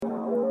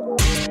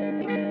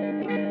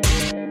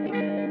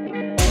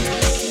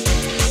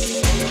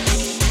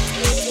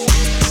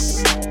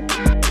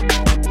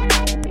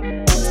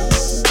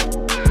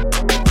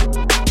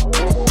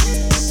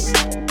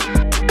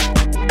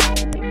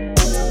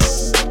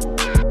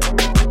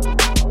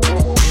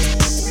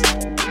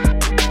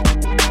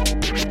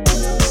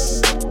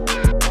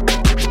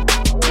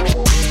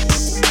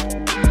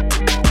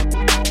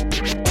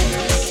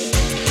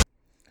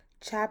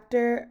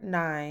number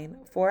 9,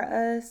 For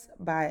Us,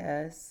 By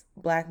Us,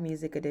 Black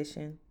Music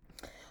Edition.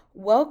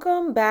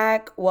 Welcome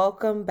back,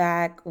 welcome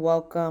back,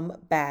 welcome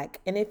back.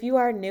 And if you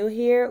are new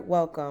here,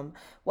 welcome.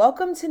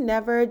 Welcome to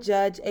Never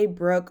Judge a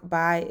Book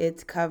by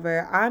its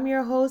cover. I'm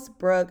your host,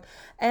 Brooke.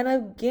 And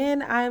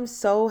again, I'm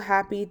so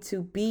happy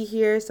to be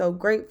here, so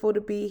grateful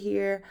to be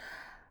here.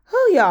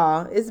 Who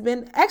y'all? It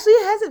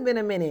hasn't been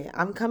a minute.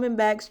 I'm coming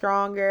back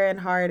stronger and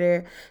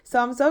harder.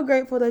 So I'm so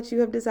grateful that you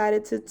have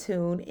decided to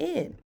tune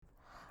in.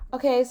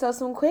 Okay, so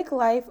some quick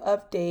life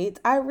updates.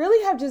 I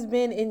really have just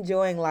been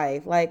enjoying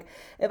life. Like,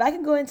 if I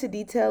could go into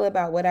detail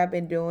about what I've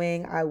been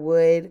doing, I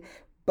would.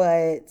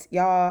 But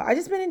y'all, I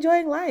just been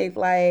enjoying life.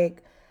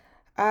 Like,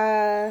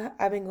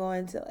 I've been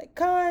going to like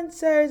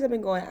concerts. I've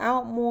been going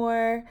out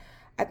more.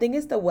 I think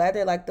it's the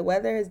weather. Like, the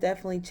weather has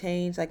definitely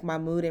changed like my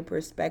mood and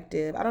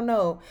perspective. I don't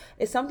know.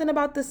 It's something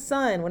about the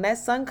sun. When that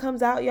sun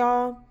comes out,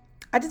 y'all,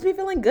 I just be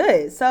feeling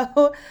good.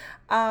 So,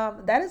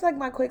 that is like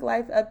my quick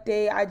life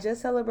update. I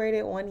just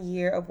celebrated 1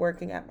 year of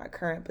working at my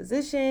current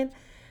position,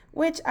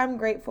 which I'm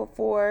grateful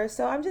for.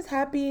 So I'm just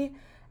happy,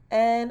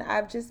 and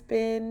I've just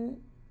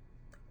been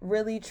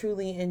really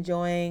truly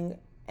enjoying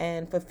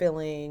and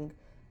fulfilling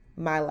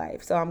my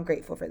life. So I'm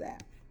grateful for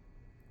that.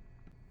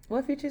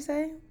 What Future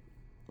say?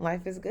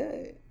 Life is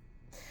good.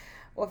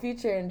 What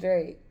Future and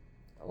Drake?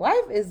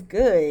 Life is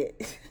good.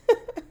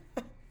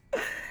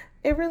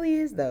 It really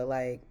is though.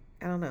 Like,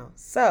 I don't know.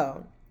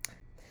 So,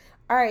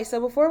 all right, so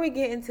before we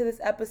get into this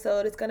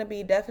episode, it's going to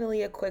be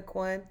definitely a quick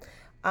one.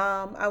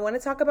 I want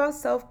to talk about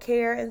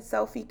self-care and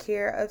selfie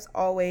care as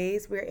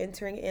always. We're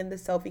entering in the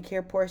selfie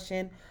care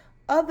portion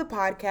of the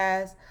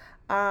podcast.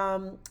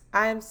 I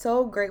am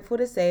so grateful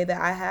to say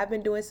that I have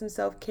been doing some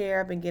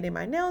self-care. I've been getting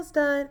my nails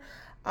done.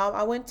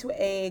 I went to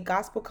a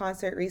gospel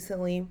concert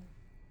recently,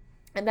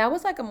 and that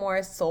was like a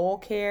more soul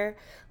care,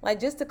 like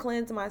just to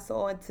cleanse my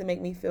soul and to make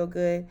me feel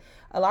good.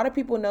 A lot of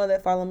people know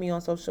that follow me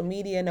on social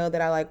media know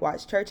that I like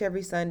watch church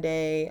every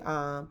Sunday.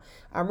 I'm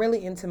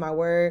really into my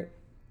word.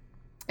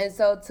 And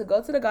so to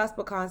go to the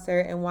gospel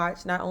concert and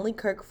watch not only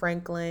Kirk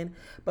Franklin,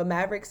 but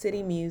Maverick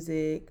City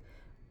Music,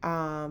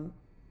 I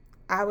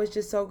was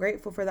just so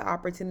grateful for the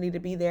opportunity to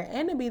be there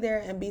and to be there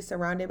and be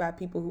surrounded by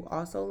people who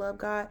also love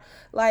God.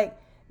 Like,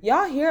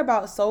 y'all hear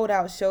about sold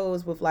out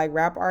shows with like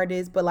rap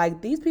artists, but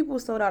like these people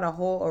sold out a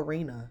whole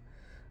arena.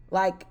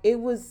 Like, it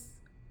was,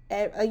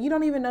 you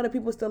don't even know that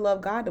people still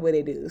love God the way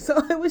they do. So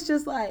it was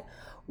just like,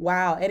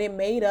 wow. And it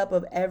made up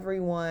of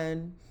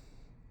everyone,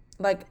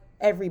 like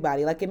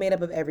everybody. Like, it made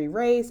up of every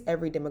race,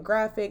 every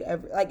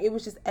demographic, like it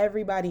was just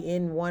everybody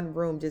in one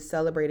room just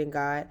celebrating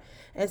God.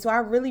 And so I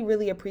really,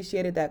 really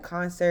appreciated that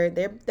concert.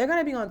 They're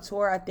gonna be on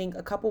tour, I think,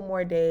 a couple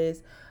more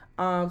days.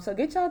 So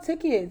get y'all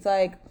tickets.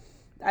 Like,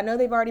 I know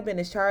they've already been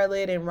to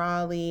Charlotte and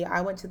Raleigh.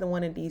 I went to the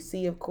one in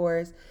DC, of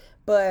course.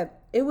 But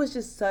it was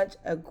just such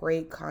a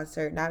great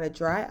concert. Not a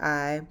dry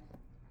eye.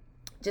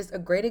 Just a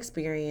great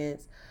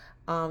experience.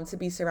 To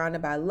be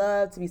surrounded by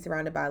love, to be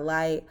surrounded by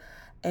light,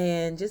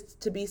 and just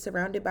to be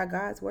surrounded by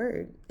God's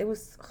word. It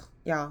was,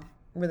 y'all,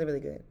 really,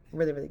 really good.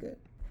 Really, really good.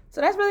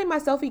 So that's really my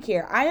selfie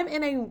care. I am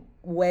in a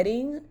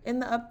wedding in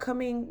the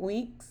upcoming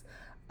weeks.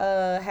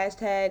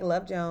 Hashtag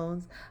Love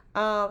Jones.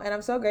 And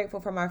I'm so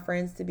grateful for my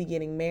friends to be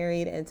getting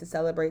married and to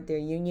celebrate their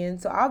union.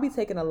 So I'll be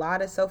taking a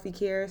lot of selfie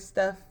care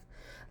stuff,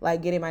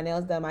 like getting my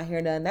nails done, my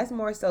hair done. That's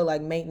more so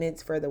like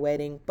maintenance for the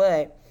wedding.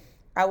 But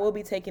I will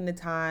be taking the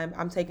time.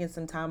 I'm taking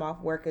some time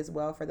off work as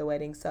well for the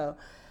wedding. So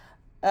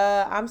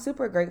I'm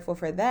super grateful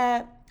for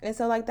that. And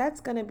so like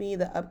that's going to be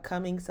the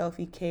upcoming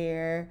selfie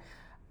care.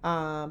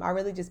 I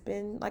really just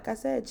been, like I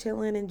said,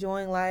 chilling,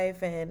 enjoying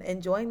life and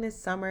enjoying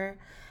this summer.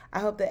 I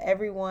hope that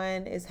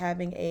everyone is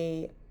having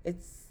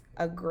it's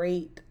a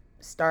great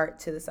start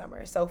to the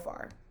summer so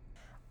far.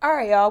 All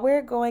right, y'all,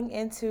 we're going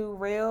into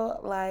real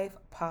life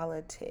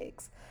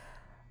politics.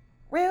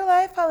 Real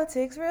life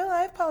politics, real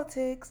life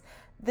politics.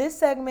 This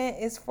segment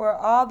is for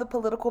all the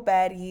political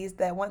baddies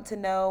that want to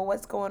know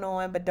what's going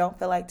on but don't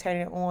feel like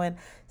turning on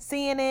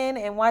CNN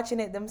and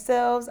watching it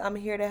themselves. I'm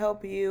here to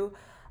help you.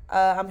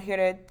 I'm here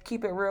to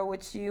keep it real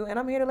with you, and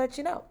I'm here to let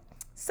you know.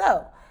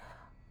 So,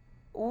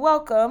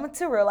 welcome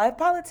to Real Life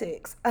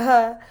Politics.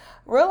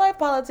 Real Life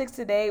Politics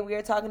today, we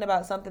are talking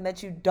about something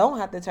that you don't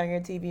have to turn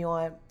your TV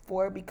on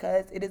for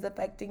because it is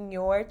affecting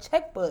your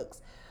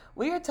checkbooks.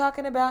 We are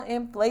talking about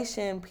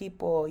inflation,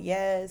 people.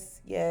 Yes,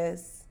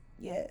 yes,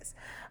 yes.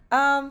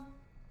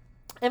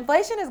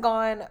 Inflation has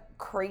gone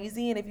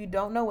crazy, and if you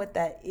don't know what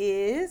that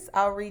is,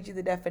 I'll read you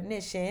the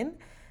definition,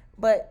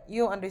 but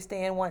you'll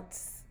understand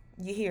once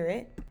you hear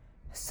it.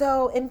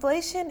 So,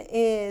 inflation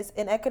is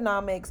in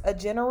economics a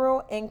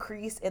general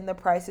increase in the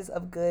prices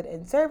of goods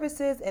and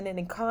services in an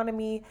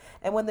economy.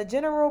 And when the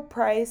general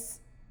price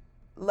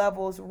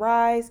levels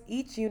rise,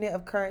 each unit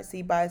of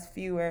currency buys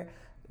fewer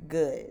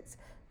goods.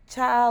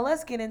 Child,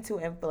 let's get into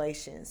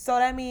inflation. So,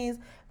 that means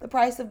the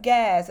price of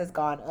gas has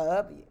gone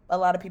up. A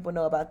lot of people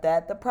know about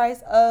that. The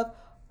price of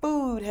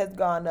food has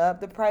gone up.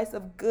 The price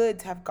of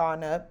goods have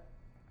gone up.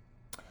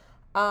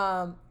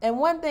 And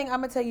one thing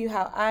I'm gonna tell you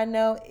how I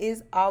know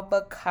is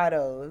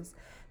avocados.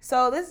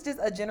 So this is just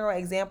a general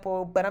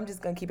example, but I'm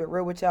just gonna keep it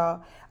real with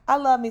y'all. I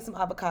love me some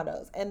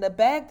avocados, and the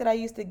bag that I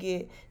used to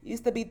get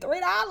used to be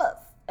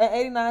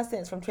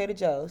 $3.89 from Trader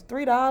Joe's.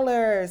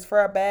 $3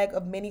 for a bag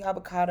of mini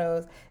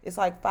avocados. It's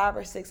like 5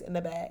 or 6 in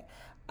the bag.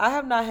 I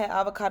have not had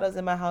avocados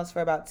in my house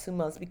for about 2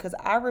 months because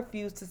I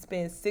refuse to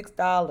spend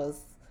 $6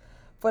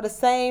 for the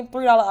same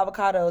 $3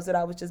 avocados that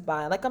I was just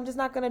buying. Like, I'm just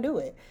not gonna do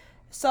it.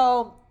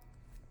 So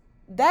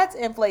that's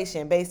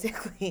inflation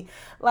basically.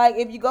 Like,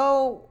 if you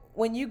go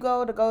when you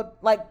go to go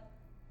like,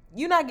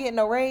 you're not getting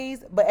a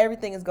raise, but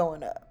everything is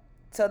going up.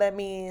 So that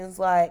means,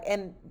 like,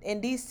 and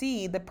in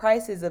DC, the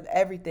prices of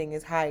everything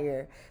is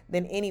higher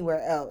than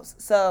anywhere else.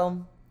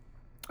 So,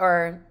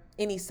 or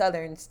any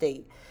southern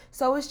state.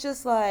 So it's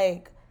just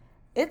like,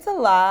 it's a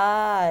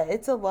lot.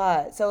 It's a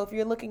lot. So if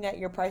you're looking at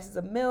your prices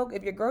of milk,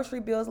 if your grocery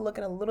bills are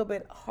looking a little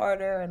bit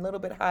harder and a little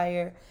bit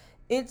higher,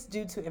 it's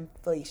due to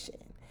inflation.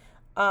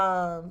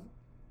 Um,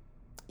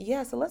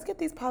 yeah, so let's get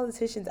these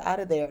politicians out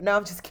of there. No,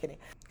 I'm just kidding.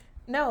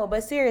 No,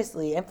 but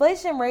seriously,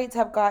 inflation rates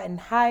have gotten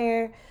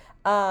higher,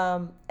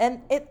 and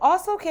it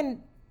also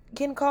can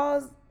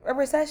cause a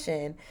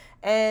recession.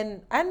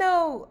 And I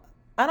know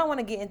I don't want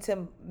to get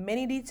into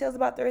many details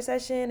about the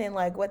recession and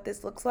like what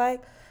this looks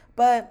like,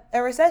 but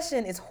a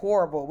recession is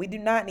horrible. We do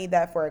not need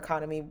that for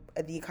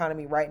the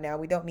economy right now.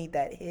 We don't need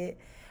that hit.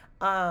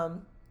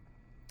 Um,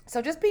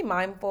 so just be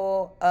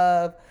mindful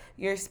of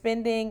your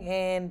spending,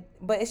 and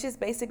but it's just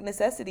basic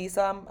necessities.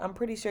 So I'm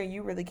pretty sure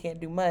you really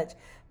can't do much.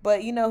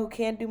 But you know who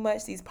can do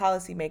much? These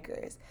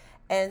policymakers.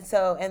 And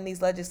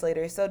these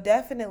legislators. So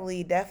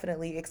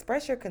definitely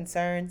express your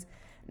concerns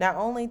not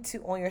only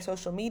to on your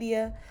social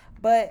media,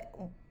 but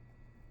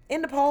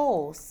in the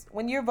polls.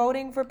 When you're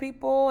voting for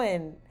people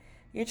and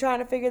you're trying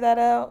to figure that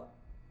out,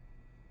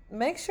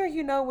 make sure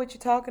you know what you're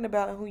talking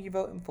about and who you're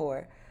voting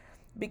for,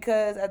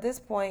 because at this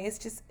point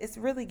it's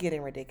really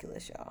getting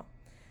ridiculous, y'all.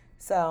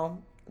 So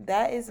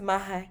that is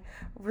my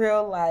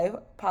real life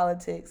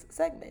politics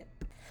segment.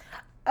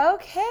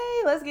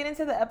 Okay, let's get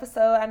into the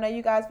episode. I know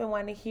you guys been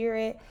wanting to hear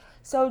it.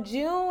 So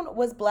June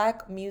was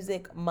Black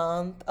Music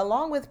Month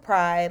along with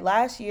Pride.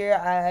 Last year,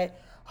 I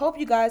hope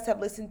you guys have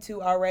listened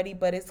to already,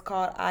 but it's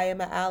called I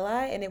Am an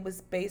Ally, and it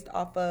was based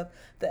off of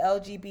the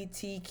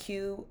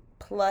LGBTQ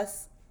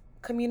plus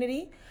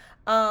community.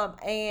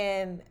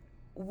 And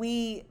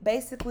we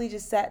basically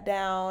just sat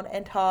down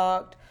and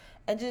talked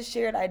and just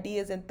shared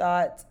ideas and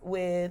thoughts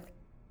with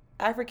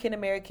African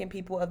American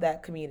people of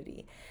that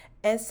community.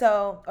 And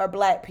so, or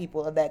black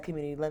people of that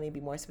community, let me be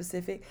more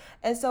specific.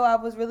 And so I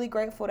was really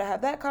grateful to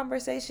have that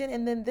conversation.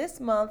 And then this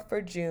month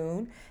for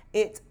June,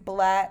 it's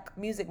Black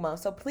Music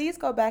Month. So please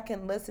go back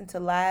and listen to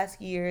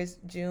last year's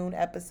June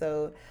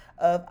episode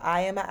of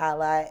I Am an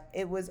Ally.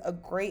 It was a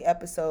great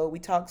episode. We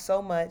talked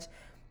so much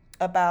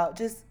about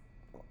just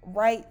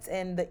rights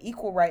and the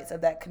equal rights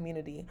of that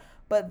community.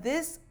 But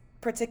this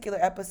particular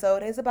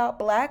episode is about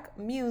Black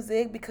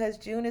music because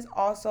June is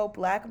also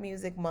Black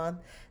Music Month.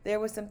 There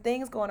was some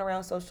things going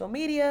around social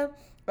media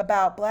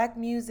about Black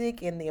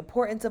music and the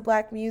importance of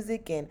Black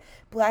music and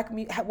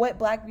what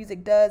Black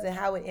music does and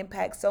how it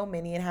impacts so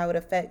many and how it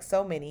affects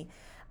so many.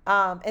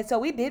 And so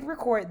we did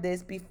record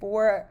this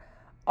before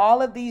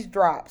all of these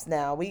drops.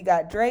 Now we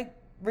got Drake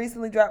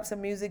recently dropped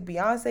some music.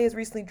 Beyonce has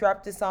recently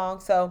dropped a song.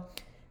 So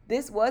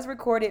this was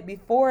recorded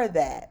before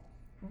that.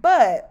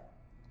 But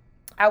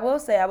I will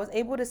say I was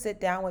able to sit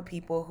down with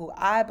people who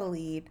I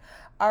believe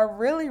are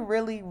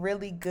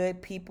really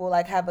good people,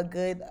 like have a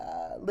good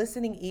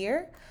listening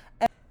ear.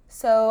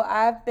 So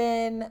I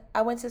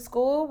went to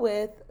school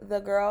with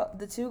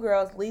the two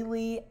girls,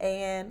 Lily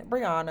and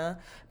Brianna.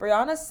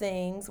 Brianna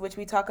sings, which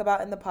we talk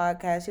about in the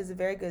podcast. She has a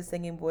very good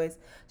singing voice.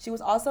 She was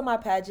also my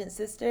pageant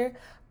sister,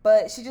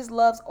 but she just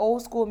loves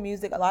old school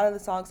music. A lot of the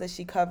songs that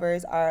she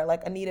covers are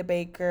like Anita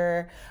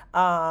Baker.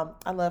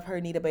 I love her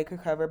Anita Baker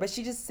cover, but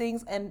she just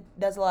sings and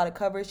does a lot of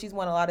covers. She's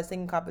won a lot of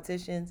singing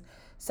competitions.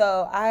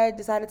 So I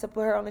decided to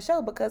put her on the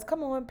show because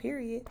come on,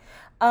 period.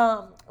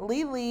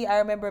 Lily, I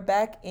remember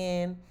back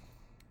in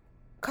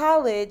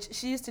college,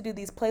 she used to do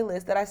these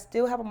playlists that I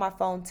still have on my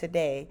phone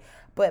today.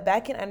 But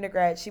back in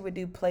undergrad, she would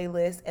do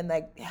playlists and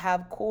like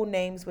have cool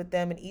names with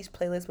them, and each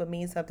playlist would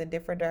mean something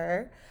different to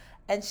her.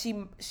 And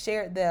she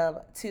shared them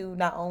to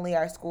not only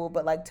our school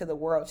but like to the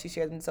world. She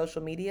shared them on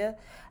social media.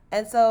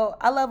 And so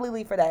I love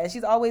Lily for that. And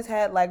she's always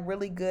had like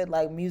really good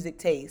like music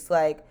taste.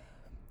 Like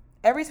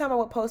every time I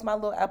would post my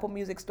little Apple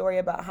Music story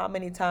about how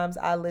many times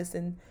I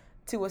listened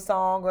to a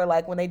song, or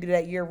like when they do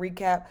that year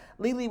recap,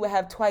 Lily would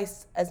have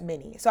twice as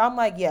many. So I'm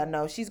like, yeah,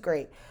 no, she's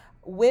great.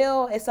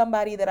 Will is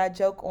somebody that I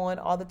joke on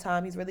all the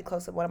time. He's really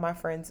close to one of my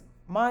friends,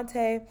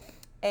 Monte,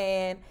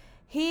 and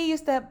he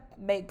used to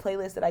make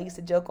playlists that I used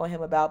to joke on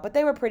him about, but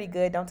they were pretty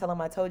good. Don't tell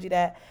him I told you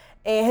that.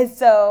 And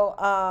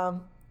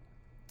so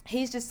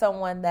he's just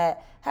someone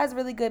that has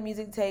really good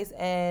music taste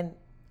and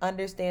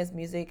understands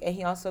music, and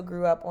he also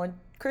grew up on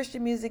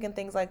Christian music and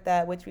things like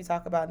that, which we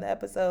talk about in the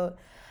episode.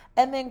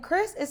 And then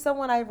Chris is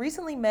someone I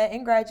recently met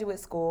in graduate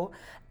school,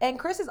 and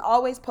Chris is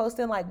always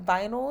posting like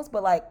vinyls,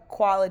 but like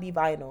quality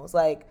vinyls,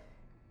 like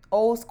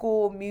old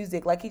school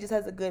music. Like he just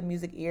has a good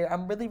music ear.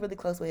 I'm really, really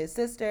close with his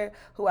sister,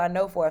 who I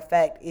know for a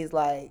fact is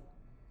like,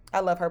 I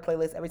love her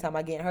playlist every time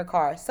I get in her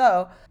car.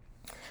 So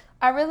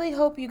I really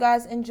hope you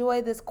guys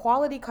enjoy this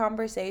quality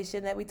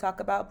conversation that we talk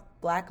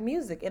about black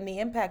music and the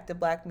impact of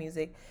black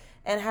music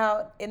and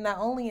how it not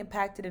only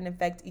impacted and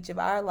affects each of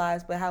our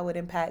lives, but how it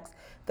impacts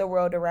the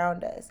world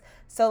around us.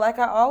 So, like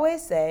I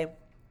always say,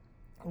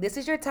 this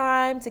is your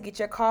time to get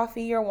your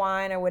coffee, your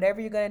wine, or whatever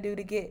you're going to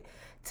do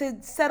to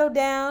settle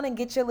down and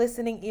get your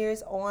listening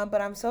ears on. But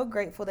I'm so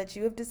grateful that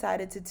you have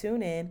decided to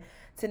tune in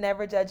to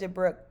Never Judge a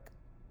Book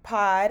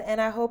pod,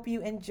 and I hope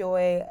you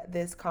enjoy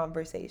this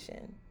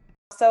conversation.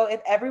 So,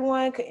 if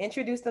everyone could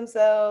introduce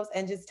themselves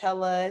and just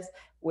tell us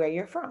where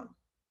you're from,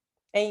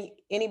 and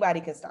anybody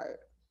can start.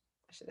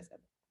 I should have said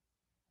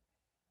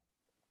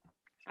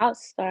I'll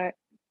start.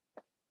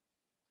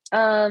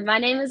 My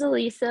name is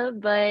Elisa,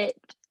 but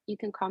you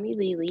can call me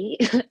Lily,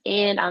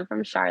 and I'm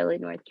from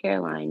Charlotte, North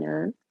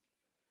Carolina.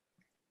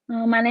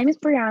 My name is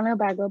Brianna,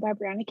 but I go by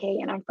Brianna K,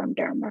 and I'm from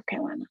Durham, North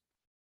Carolina.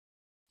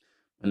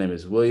 My name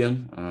is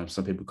William.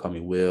 Some people call me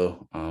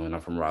Will, and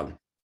I'm from Raleigh.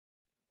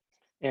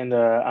 And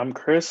I'm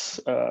Chris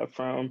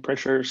from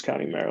Prince George's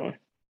County, Maryland.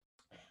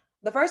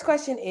 The first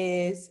question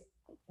is,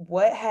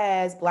 what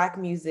has Black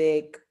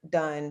music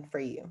done for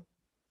you?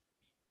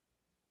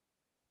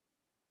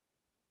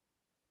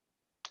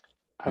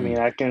 I mean,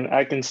 I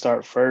can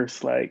start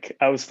first. Like,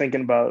 I was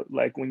thinking about,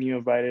 like, when you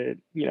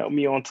invited,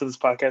 me onto this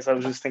podcast, I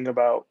was just thinking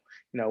about,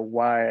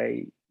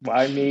 why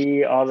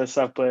me, all this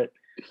stuff, but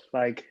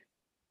like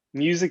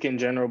music in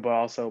general, but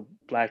also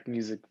Black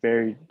music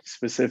very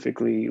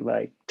specifically,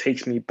 like,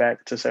 takes me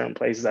back to certain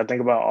places. I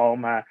think about all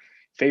my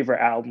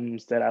favorite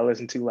albums that I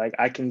listen to. Like,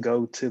 I can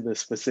go to the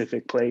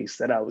specific place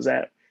that I was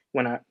at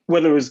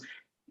whether it was the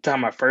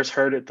time I first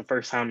heard it, the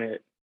first time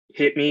it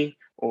hit me,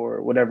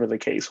 or whatever the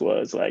case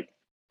was. Like,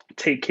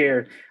 Take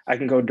Care, I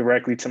can go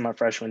directly to my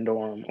freshman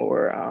dorm,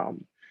 or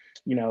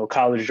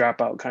College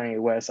Dropout, Kanye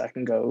West, I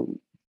can go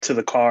to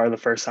the car the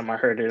first time I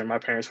heard it, and my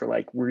parents were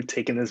like, "We're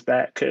taking this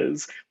back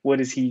because what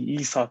is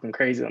he's talking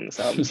crazy on this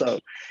album." So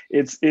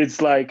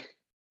it's like,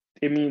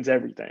 it means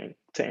everything,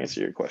 to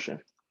answer your question.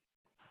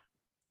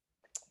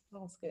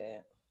 That's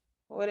good.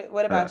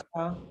 What about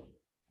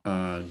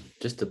y'all?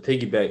 Just to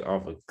piggyback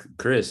off of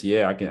Chris,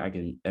 yeah, I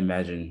can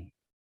imagine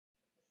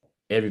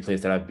every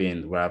place that I've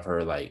been where I've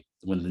heard, like,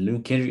 when the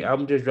new Kendrick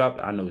album just dropped,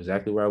 I know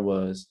exactly where I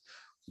was.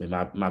 With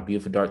my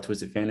Beautiful Dark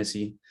Twisted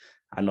Fantasy,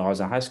 I know I was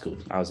in high school.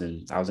 I was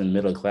in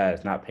middle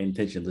class, not paying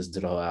attention, listening to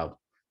the whole album.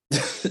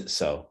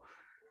 So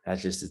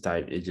that's just the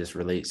type. It just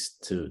relates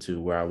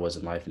to where I was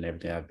in life and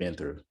everything I've been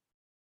through.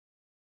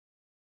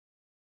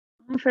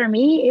 For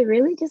me, it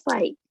really just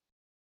like,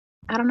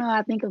 I don't know,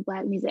 I think of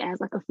Black music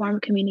as like a form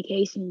of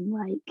communication.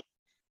 Like,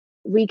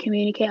 we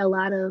communicate a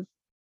lot of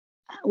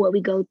what we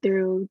go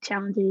through,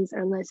 challenges,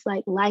 or less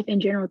like life in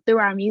general, through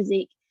our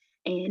music.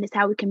 And it's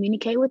how we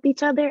communicate with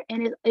each other.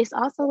 And it's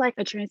also like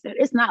a trendsetter.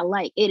 It's not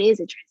like, it is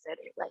a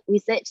trendsetter. Like, we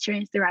set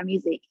trends through our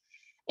music,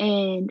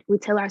 and we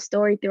tell our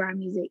story through our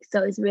music.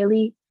 So it's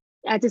really,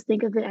 I just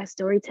think of it as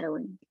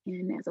storytelling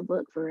and as a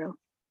book, for real.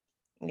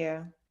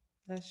 Yeah,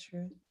 that's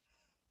true.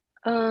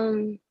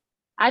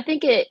 I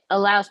think it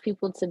allows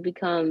people to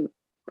become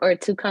or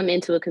to come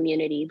into a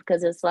community,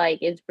 because it's like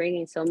it's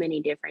bringing so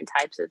many different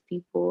types of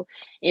people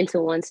into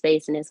one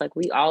space, and it's like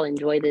we all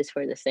enjoy this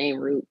for the same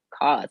root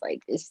cause.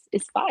 Like, it's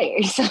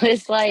fire. So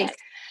it's like,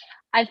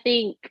 I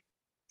think,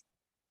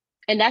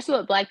 and that's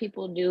what Black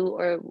people do,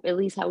 or at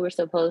least how we're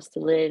supposed to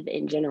live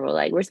in general.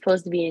 Like, we're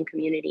supposed to be in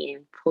community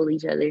and pull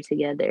each other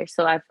together.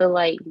 So I feel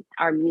like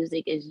our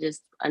music is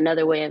just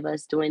another way of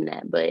us doing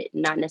that, but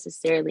not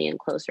necessarily in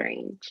close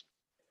range.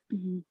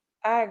 Mm-hmm.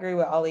 I agree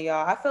with all of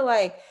y'all. I feel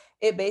like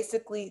it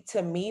basically,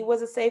 to me,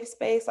 was a safe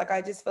space. Like,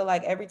 I just feel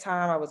like every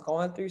time I was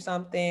going through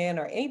something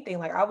or anything,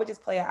 like, I would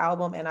just play an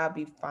album and I'd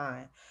be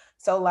fine.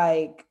 So,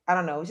 like, I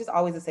don't know, it's just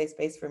always a safe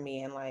space for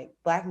me, and like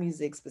Black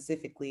music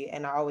specifically.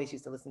 And I always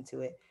used to listen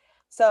to it.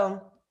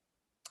 So,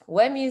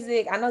 what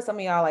music, I know some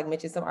of y'all like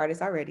mentioned some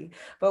artists already,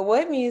 but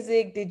what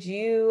music did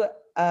you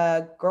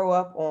grow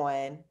up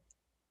on?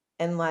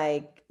 And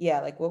like,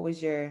 yeah, like what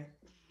was y'all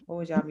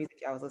music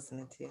y'all was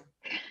listening to?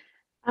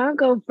 I'll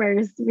go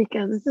first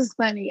because this is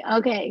funny.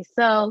 Okay,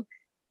 so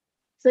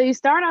you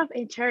start off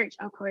in church,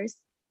 of course.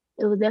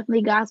 It was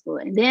definitely gospel.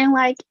 And then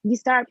like you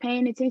start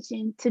paying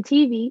attention to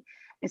TV.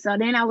 And so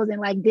then I was in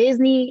like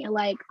Disney and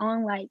like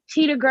on like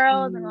Cheetah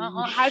Girls and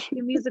on High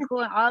School Musical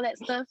and all that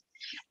stuff.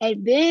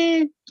 And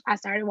then I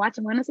started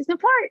watching 106 &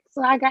 Park.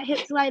 So I got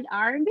hit to like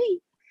R&B.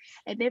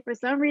 And then for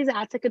some reason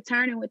I took a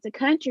turn and went to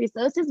country.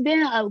 So it's just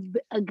been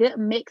a good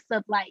mix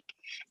of like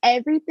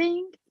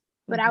everything.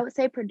 But I would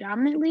say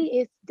predominantly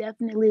it's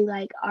definitely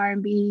like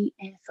R&B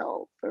and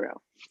soul, for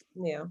real.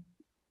 Yeah.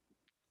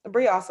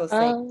 Brie also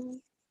sings.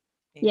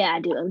 Yeah, I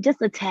do.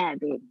 Just a tad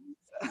bit.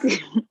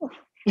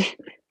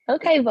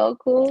 Okay,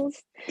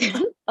 vocals.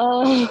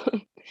 For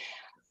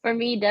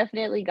me,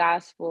 definitely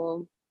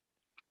gospel.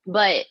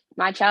 But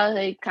my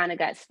childhood kind of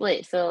got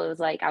split. So it was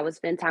like I would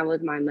spend time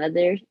with my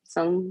mother most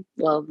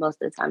of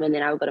the time, and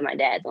then I would go to my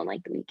dad's on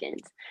like the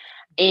weekends.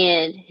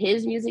 And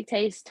his music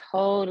taste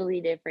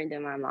totally different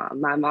than my mom.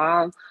 My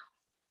mom,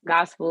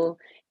 gospel,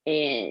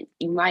 and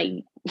you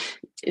might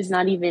it's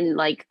not even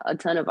like a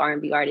ton of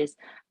R&B artists.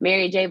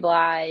 Mary J.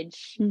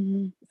 Blige,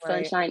 Right.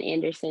 Sunshine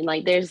Anderson,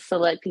 like there's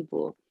select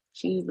people.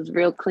 She was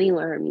real clean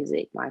with her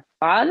music. My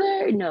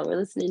father, no, we're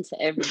listening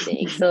to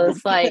everything. So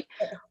it's like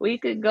we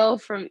could go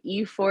from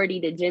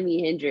E40 to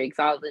Jimi Hendrix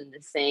all in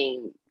the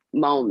same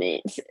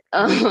moment.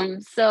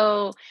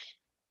 So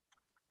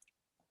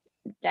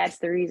that's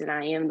the reason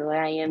I am the way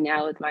I am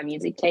now with my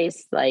music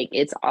taste. Like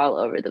it's all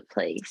over the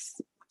place.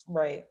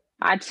 Right.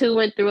 I too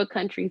went through a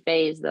country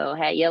phase though,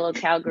 had yellow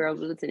cowgirl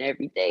boots and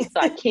everything. So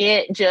I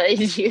can't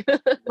judge you.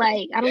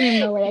 Like, I don't even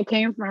know where that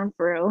came from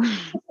for real.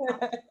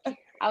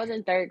 I was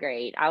in 3rd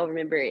grade. I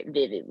remember it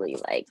vividly.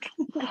 Like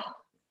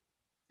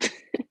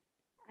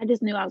I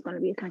just knew I was going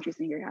to be a country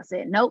singer. I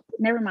said, nope,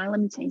 never mind. Let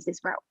me change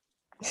this route.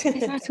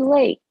 it's not too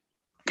late.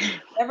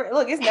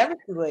 It's never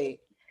too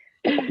late.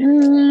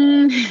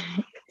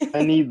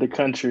 I need the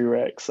country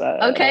Rex.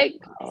 Okay.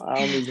 I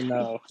don't even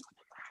know.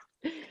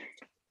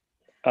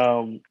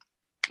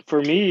 For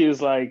me, it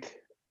was like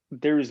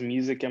there was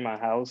music in my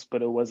house,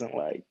 but it wasn't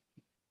like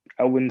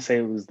I wouldn't say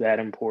it was that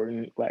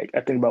important. Like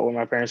I think about what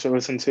my parents would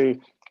listen to,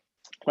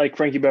 like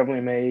Frankie Beverly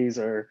and Mays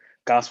or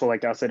gospel.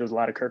 Like I said, there was a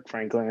lot of Kirk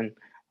Franklin.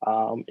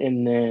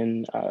 And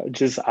then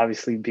just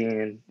obviously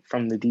being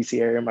from the DC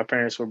area, my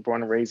parents were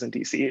born and raised in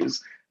DC. It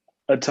was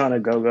a ton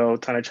of go-go, a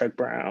ton of Chuck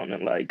Brown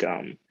and like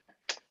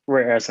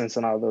Rare Essence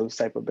and all those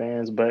type of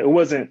bands, but it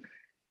wasn't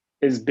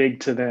as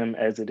big to them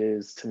as it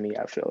is to me,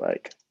 I feel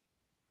like.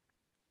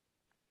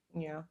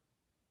 Yeah.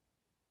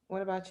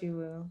 What about you,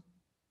 Will?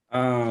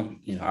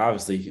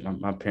 Obviously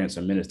my parents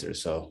are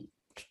ministers, so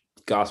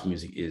gospel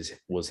music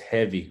was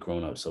heavy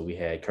growing up. So we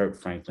had Kirk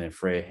Franklin,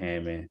 Fred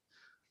Hammond,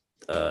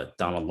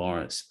 Donald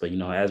Lawrence. But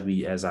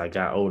as I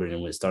got older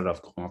and we started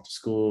off going off to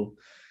school,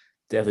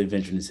 definitely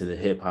ventured into the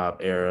hip hop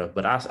era.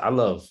 But I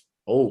love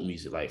old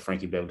music like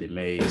Frankie Beverly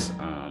Mays,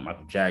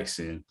 Michael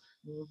Jackson,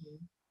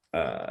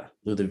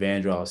 Luther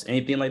Vandross,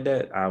 anything like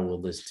that, I will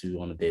listen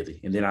to on a daily.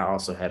 And then I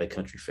also had a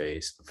country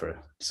phase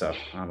so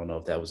I don't know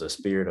if that was a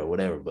spirit or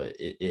whatever, but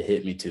it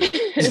hit me too.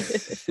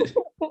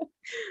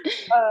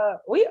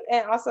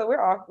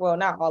 We're all, well,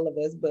 not all of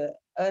us, but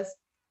us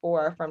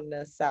four are from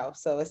the South.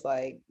 So it's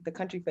like the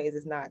country phase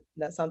is not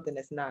something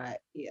that's not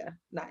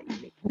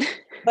unique.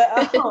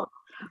 But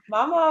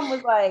my mom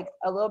was like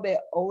a little bit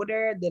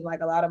older than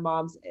like a lot of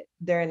moms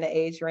during the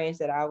age range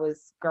that I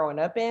was growing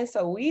up in.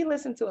 So we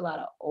listened to a lot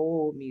of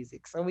old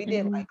music. So we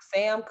did like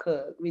Sam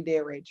Cooke, we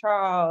did Ray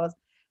Charles,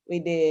 we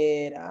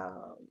did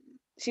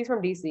she's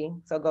from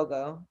DC, so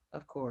go,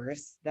 of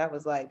course. That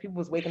was like people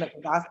was waking up to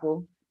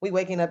gospel, we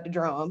waking up to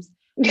drums.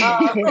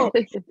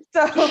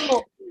 So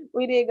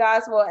we did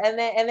gospel, and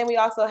then we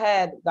also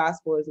had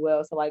gospel as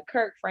well. So like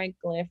Kirk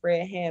Franklin,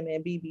 Fred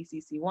Hammond,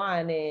 BBCC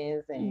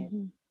Winans,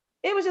 and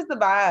it was just the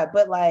vibe.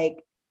 But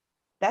like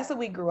that's what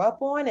we grew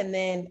up on. And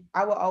then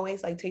I would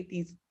always like take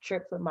these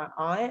trips with my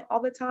aunt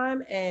all the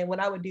time. And when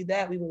I would do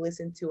that, we would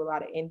listen to a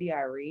lot of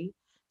NDRE.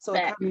 So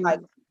it kind of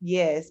like,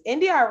 yes,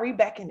 NDRE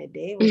back in the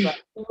day was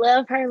like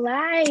love her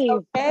life.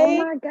 Okay. Oh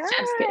my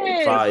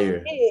God.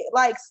 Fire.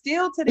 Like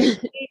still to this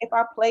day, if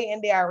I play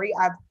NDRE,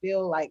 I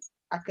feel like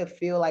I could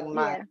feel like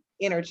my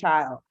inner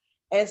child.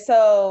 And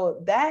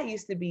so that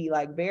used to be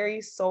like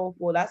very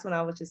soulful. That's when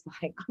I was just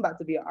like, I'm about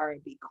to be an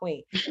R&B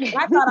queen. And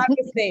I thought I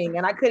could sing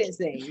and I couldn't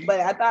sing,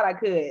 but I thought I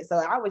could. So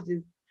I was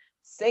just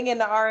singing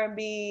the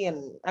R&B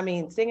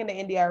and singing the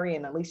NDRE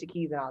and Alicia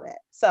Keys and all that.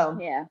 So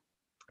yeah,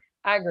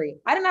 I agree.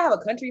 I did not have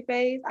a country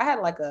phase. I had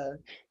like a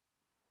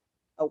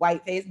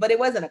white phase, but it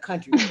wasn't a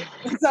country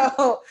phase.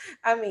 So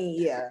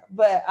yeah.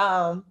 But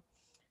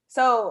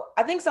so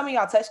I think some of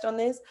y'all touched on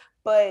this,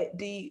 but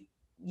do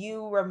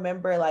you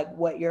remember like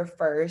what your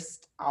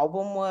first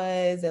album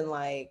was and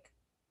like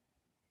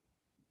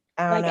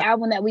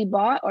album that we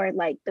bought or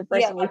like the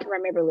first one you can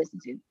remember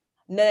listening to?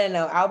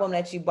 No, album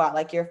that you bought,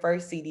 like your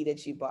first CD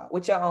that you bought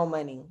with your own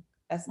money.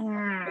 That's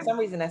for some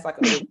reason that's like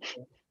a big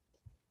deal.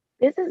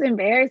 This is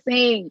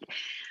embarrassing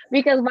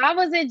because why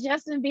was it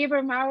Justin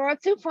Bieber My World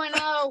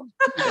 2.0?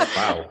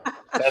 Wow,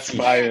 that's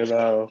fire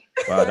though.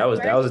 Wow, that was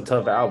a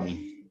tough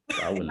album.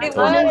 I wouldn't have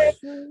told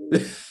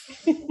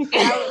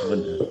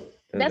you.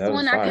 That's the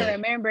one I can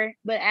remember,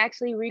 but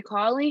actually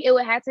recalling, it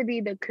would have to be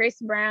the Chris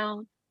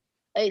Brown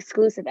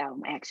exclusive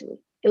album. Actually,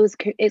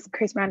 it's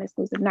Chris Brown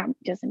exclusive, not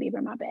Justin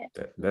Bieber. My bad.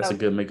 That's a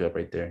good makeup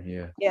right there.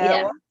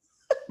 Yeah.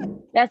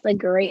 That's a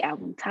great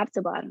album, top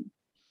to bottom.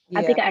 Yeah.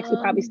 I think I actually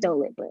probably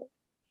stole it, but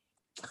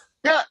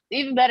no,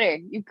 even better.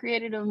 You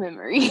created a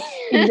memory.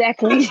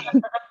 Exactly.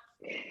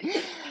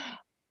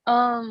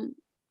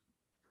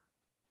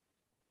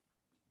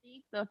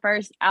 The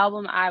first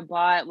album I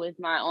bought with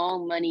my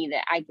own money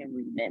that I can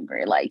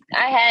remember. Like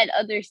I had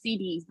other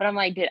CDs, but I'm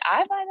like, did I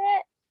buy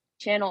that?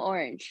 Channel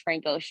Orange,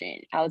 Frank Ocean.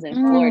 I was in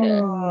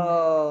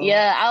Florida.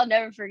 Yeah, I'll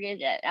never forget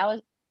that.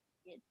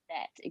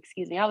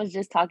 Excuse me. I was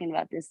just talking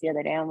about this the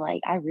other day. I'm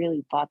like, I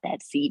really bought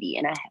that CD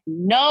and I have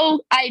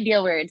no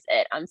idea where it's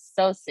at. I'm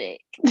so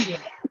sick. Yeah.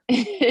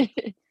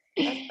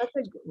 That's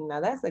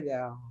a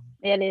go.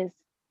 It is.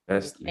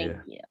 Thank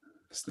you.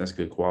 That's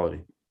good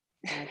quality.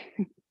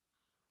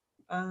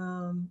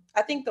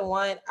 I think the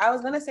one I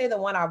was gonna say the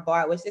one I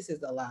bought, which this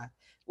is a lie,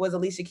 was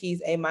Alicia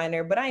Keys' A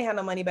Minor, but I ain't had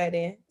no money back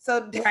then,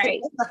 so right.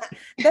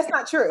 that's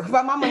not true.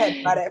 My mama had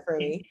to buy that for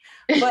me.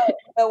 But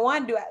the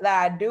one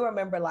that I do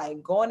remember,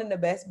 like going into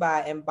Best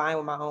Buy and buying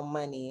with my own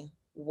money,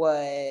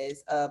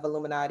 was of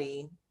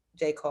Illuminati,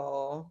 J.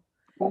 Cole,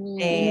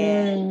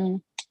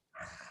 and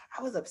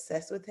I was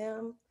obsessed with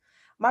him.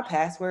 My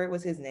password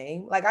was his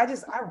name. Like I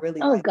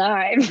really. Oh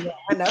God. Yeah,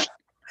 I know.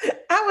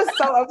 I was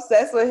so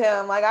obsessed with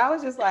him. Like I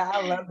was just like,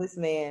 I love this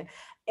man.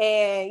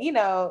 And you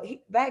know,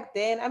 back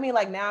then, I mean,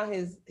 like now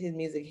his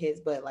music hits,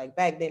 but like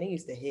back then, he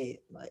used to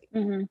hit like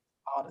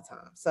all the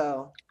time.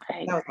 So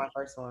that was my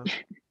first one.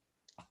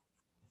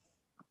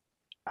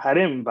 I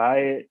didn't buy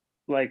it.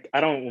 Like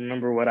I don't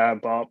remember what I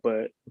bought,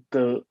 but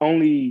the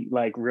only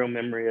like real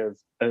memory of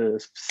a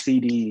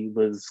CD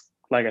was,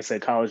 like I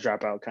said, College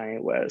Dropout, Kanye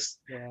West.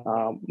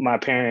 Yeah. My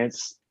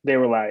parents, they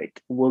were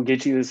like, "We'll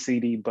get you the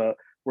CD, but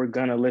we're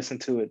gonna listen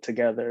to it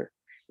together."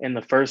 And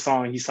the first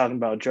song, he's talking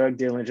about drug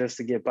dealing just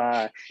to get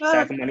by,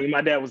 stacking money.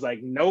 My dad was like,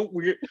 "Nope,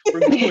 we're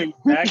going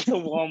back to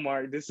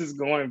Walmart. This is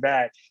going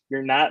back.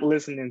 You're not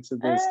listening to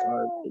this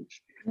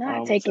garbage."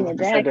 Not taking it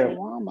back to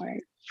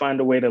Walmart. Find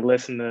a way to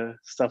listen to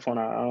stuff on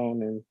our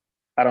own, and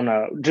I don't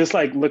know, just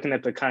like looking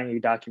at the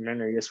Kanye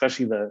documentary,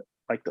 especially the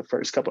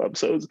first couple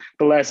episodes.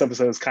 The last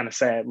episode is kind of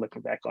sad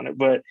looking back on it,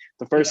 but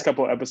the first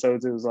couple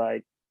episodes, it was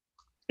like,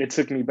 it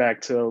took me back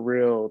to a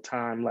real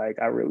time. Like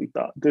I really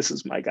thought this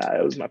is my guy.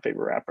 It was my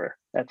favorite rapper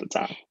at the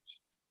time.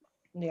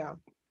 Yeah.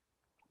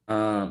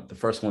 The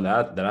first one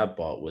that I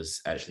bought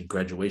was actually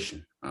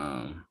Graduation.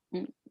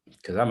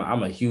 Because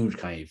I'm a huge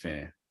Kanye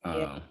fan.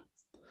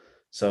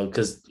 So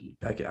because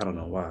I don't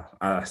know why.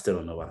 I still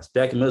don't know why.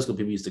 Back in middle school,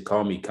 people used to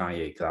call me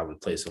Kanye because I would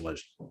play so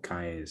much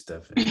Kanye and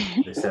stuff.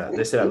 And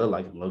they said I look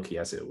like him low key.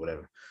 I said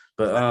whatever.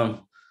 But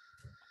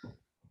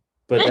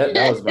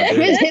that was my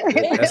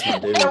dude. That's my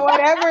dude. So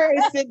whatever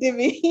is said to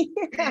me.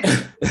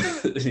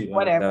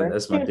 Whatever.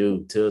 That's my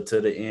dude. Till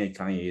the end,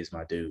 Kanye is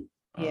my dude.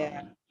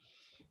 Yeah.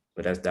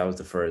 But that was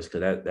the first,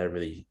 because that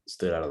really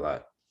stood out a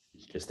lot.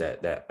 Just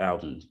that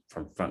album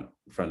from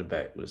front to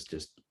back was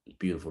just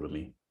beautiful to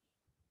me.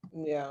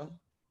 Yeah.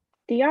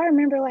 Do y'all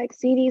remember like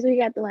CDs where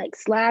you got to like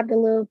slide the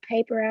little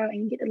paper out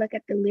and you get to look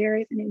at the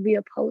lyrics and it'd be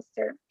a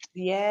poster?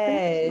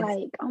 Yes.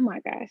 Like, oh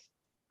my gosh.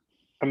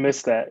 I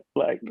missed that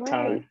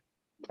time.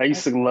 I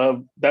used to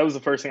love, that was the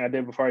first thing I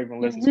did before I even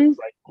listened to it, was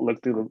like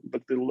look through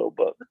the little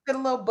book. Look at a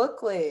little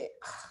booklet.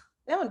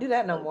 They don't do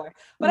that no more.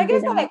 But I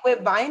guess like with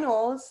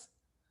vinyls.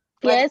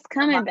 Yeah, it's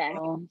coming back.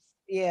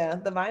 Yeah,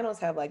 the vinyls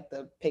have like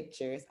the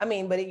pictures. I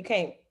mean, but you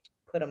can't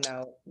put them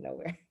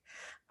nowhere.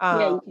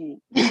 Yeah,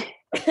 you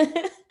can.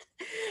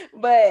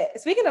 But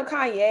speaking of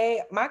Kanye,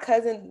 my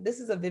cousin, this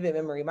is a vivid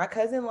memory. My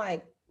cousin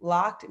my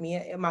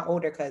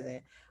older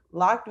cousin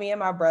locked me and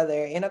my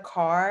brother in a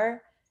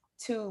car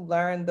to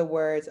learn the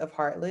words of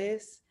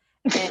Heartless.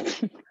 And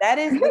that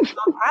is the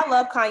song. I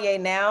love Kanye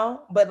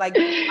now, but like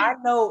I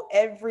know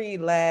every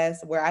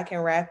last where I can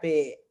rap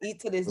it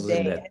to this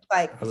day. It's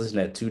like I was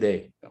listening to that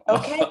today.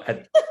 Okay.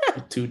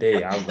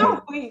 Today.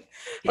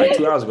 Like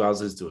 2 hours ago, I was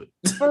listening to it.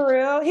 For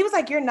real. He was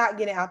like, "You're not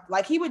getting out."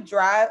 Like he would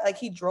drive, like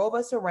he drove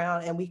us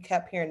around and we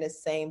kept hearing the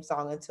same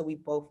song until we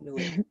both knew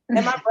it.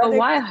 And my brother, but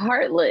why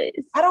Heartless?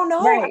 I don't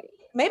know. Right.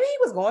 Maybe he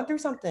was going through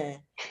something.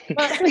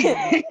 But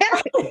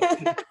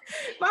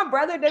my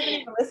brother doesn't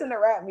even listen to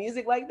rap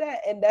music like that,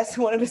 and that's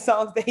one of the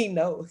songs that he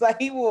knows. Like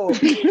he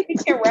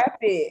can rap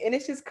it, and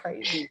it's just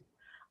crazy.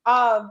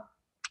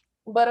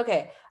 But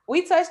okay,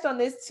 we touched on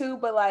this too.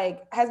 But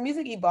like, has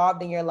music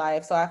evolved in your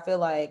life? So I feel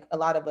like a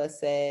lot of us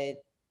said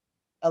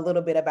a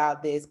little bit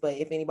about this, but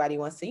if anybody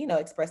wants to,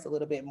 express a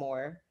little bit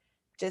more,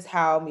 just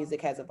how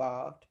music has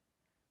evolved.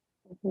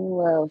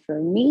 Well, for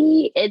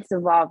me, it's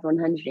evolved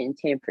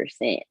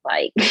 110%.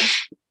 Like,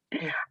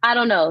 I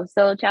don't know.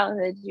 So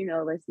childhood,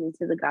 listening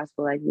to the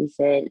gospel, like we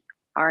said,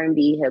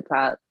 R&B, hip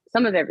hop,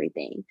 some of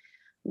everything.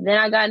 Then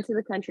I got into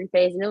the country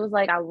phase, and it was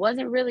like I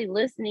wasn't really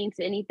listening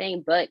to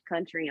anything but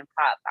country and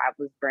pop. I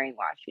was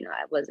brainwashed.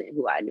 I wasn't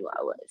who I knew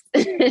I was.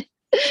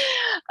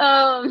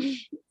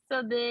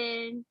 So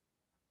then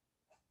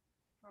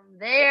from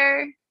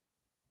there,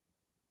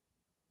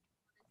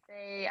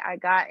 I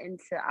got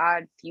into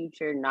Odd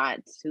Future not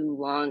too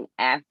long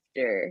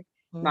after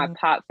my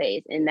pop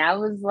phase, and that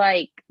was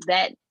like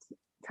that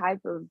type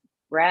of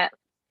rap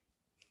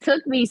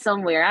took me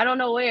somewhere. I don't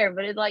know where,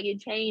 but it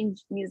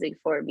changed music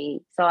for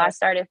me. So I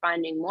started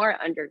finding more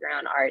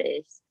underground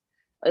artists,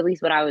 at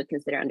least what I would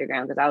consider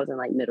underground, because I was in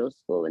like middle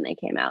school when they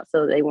came out,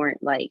 so they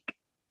weren't like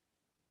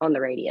on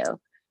the radio.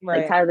 Right.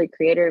 Like Tyler the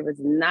Creator was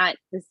not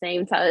the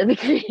same Tyler the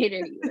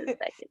Creator he was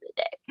back in the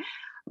day,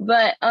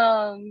 but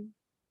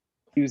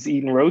he was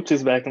eating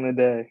roaches back in the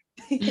day.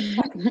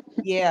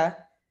 Yeah.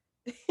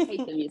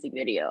 hate the music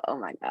video. Oh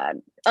my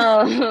god.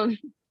 Then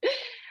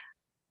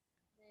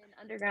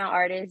underground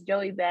artist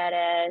Joey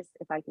Badass,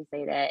 if I can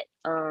say that.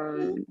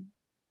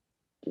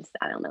 Just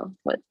I don't know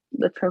what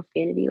the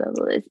profanity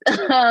level is.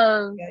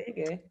 Yeah, you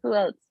good. Who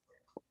else?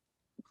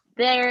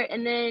 There,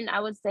 and then I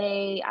would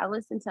say I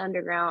listened to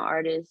underground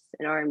artists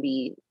and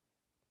R&B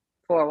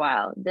for a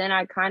while. Then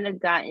I kind of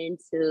got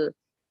into,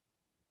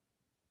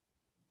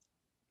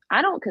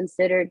 I don't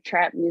consider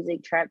trap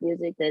music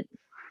that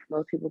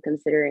most people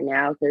consider it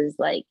now, because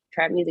like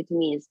trap music to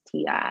me is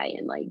T.I.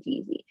 and like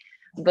Jeezy.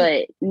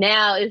 But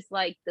now it's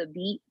like the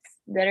beats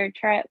that are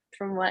trap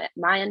from what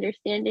my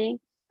understanding.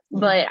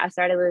 But I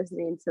started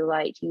listening to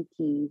like Chief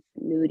Keef,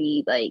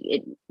 Nudie, like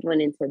it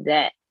went into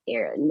that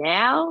era.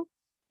 Now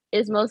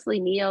it's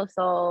mostly neo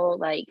soul,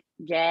 like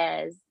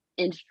jazz,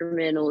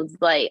 instrumentals.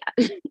 Like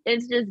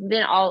it's just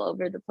been all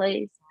over the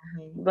place.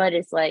 But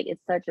it's like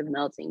it's such a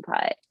melting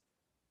pot.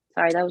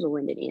 Sorry, that was a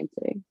winded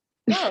answer.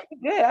 No,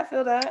 good. I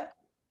feel that.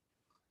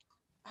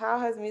 How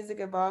has music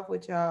evolved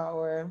with y'all,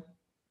 or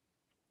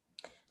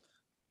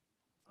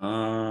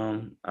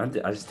I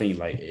just think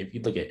like if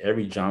you look at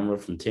every genre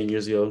from 10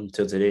 years ago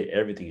till today,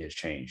 everything has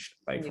changed.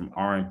 Like from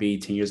R&B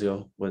 10 years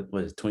ago, what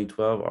was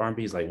 2012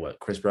 R&B is like what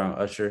Chris Brown,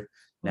 Usher.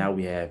 Now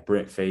we have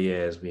Brent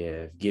Faiyaz, we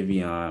have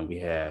Giveon, we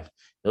have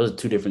those are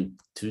two different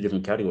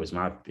categories. In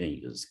my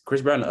opinion, because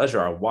Chris Brown and Usher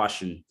are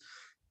washing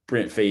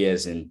Brent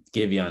Faiyaz and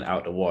Giveon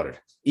out the water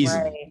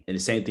easily. Right. And the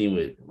same thing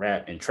with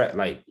rap and trap.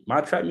 Like my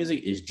trap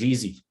music is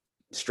Jeezy,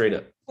 straight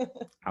up.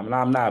 I'm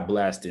not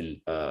blasting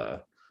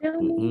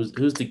who's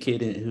the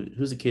kid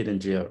in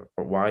jail,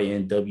 or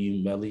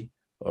YNW Melly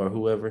or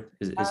whoever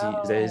is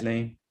that his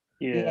name?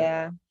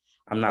 Yeah.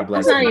 I'm not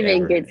Let's blasting not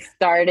even ever. get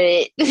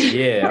started.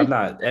 Yeah, I'm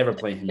not ever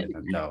playing him in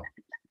them. No.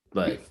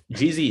 But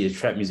Jeezy is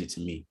trap music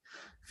to me.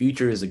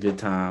 Future is a good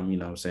time, you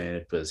know what I'm saying?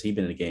 Because he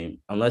been in the game.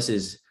 Unless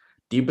it's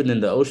deeper than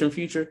the ocean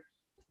Future,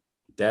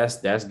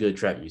 that's good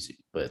trap music.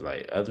 But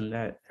like other than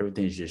that,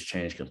 everything's just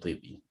changed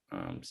completely.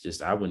 It's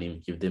just I wouldn't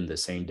even give them the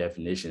same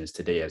definitions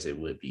today as it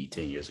would be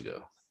 10 years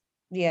ago.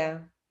 Yeah.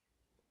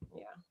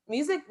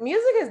 Music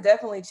has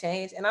definitely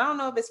changed, and I don't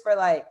know if it's for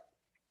like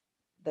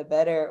the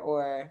better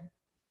or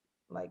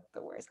like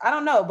the worst. I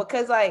don't know,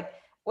 because like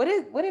what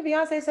did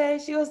Beyonce say?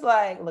 She was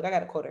like, look, I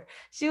gotta quote her.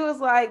 She was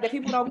like that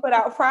people don't put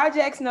out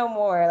projects no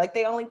more. Like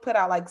they only put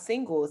out like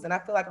singles. And I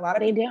feel like a lot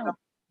of people don't.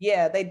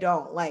 Yeah, they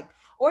don't. Like,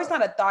 or it's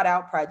not a thought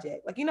out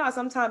project. Like,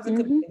 sometimes it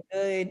could be a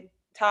good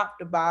top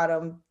to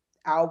bottom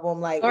album.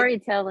 Like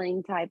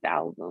Storytelling type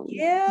album.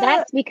 Yeah.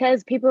 That's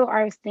because people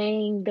are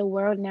saying the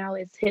world now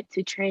is hip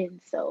to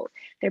trends. So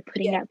they're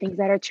putting out things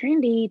that are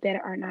trendy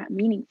that are not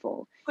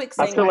meaningful. Quick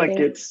I single. feel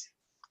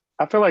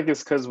like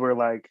it's because we're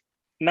like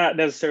not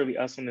necessarily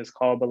us on this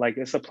call, but like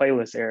it's a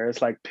playlist era.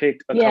 It's like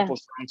pick a couple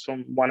songs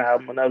from one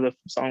album, another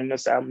song from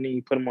this album, and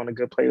you put them on a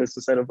good playlist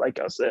instead of, like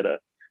I said, a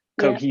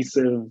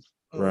cohesive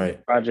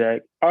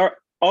project.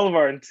 All of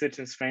our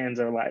Intentions fans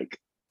are like,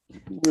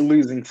 we're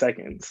losing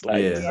seconds.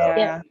 Like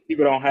so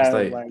people don't have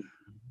like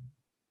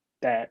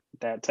that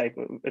type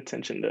of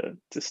attention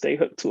to stay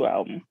hooked to an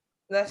album.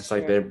 That's it's true.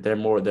 like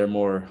they're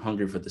more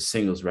hungry for the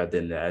singles rather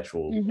than the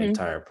actual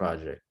entire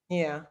project.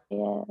 Yeah.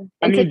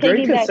 I mean,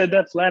 Drake has said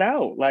that flat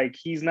out. Like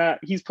he's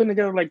putting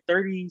together like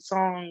 30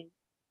 song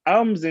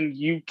albums, and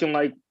you can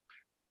like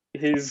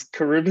his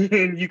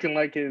Caribbean, you can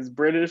like his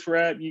British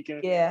rap, you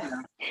can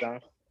so.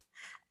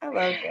 I love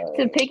that.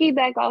 To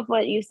piggyback off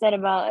what you said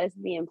about us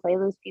being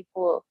playlist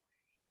people,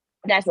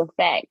 that's a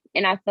fact.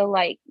 And I feel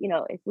like,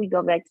 if we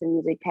go back to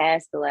music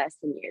past the last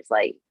 10 years,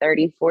 like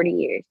 30, 40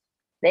 years,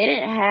 they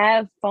didn't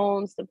have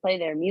phones to play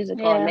their music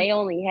on. They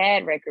only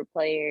had record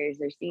players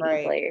or CD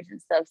players and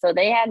stuff. So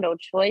they had no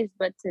choice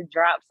but to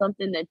drop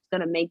something that's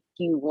going to make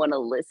you want to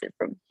listen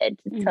from head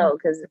to toe.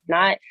 Because if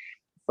not,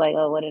 it's like,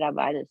 oh, what did I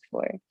buy this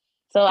for?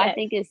 So I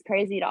think it's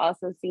crazy to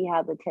also see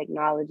how the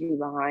technology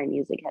behind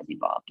music has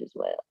evolved as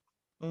well.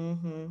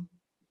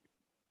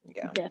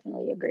 Yeah.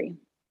 Definitely agree.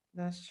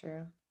 That's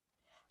true.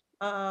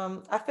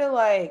 I feel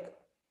like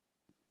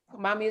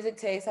my music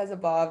taste has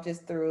evolved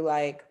just through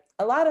like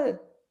a lot of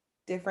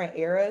different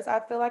eras I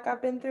feel like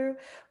I've been through.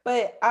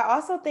 But I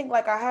also think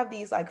like I have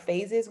these like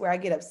phases where I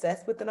get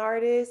obsessed with an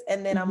artist,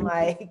 and then I'm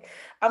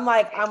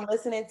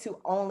listening to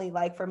only,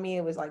 like, for me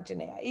it was like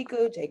Jhené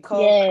Aiko, J.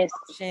 Cole,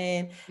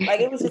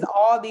 like it was just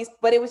all these,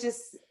 but it was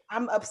just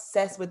I'm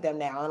obsessed with them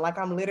now, and like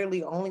I'm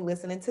literally only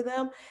listening to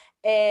them.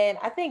 And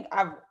I think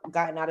I've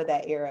gotten out of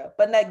that era,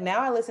 but like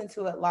now I listen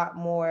to it a lot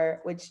more,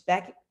 which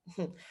back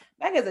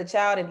as a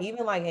child and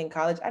even like in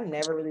college, I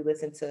never really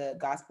listened to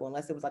gospel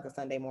unless it was like a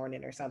Sunday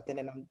morning or something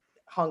and I'm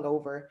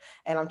hungover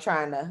and I'm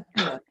trying to,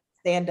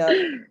 stand up.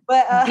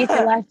 But get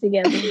your life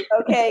together.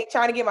 Okay,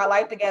 trying to get my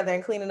life together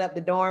and cleaning up the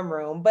dorm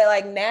room. But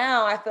like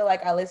now I feel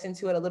like I listen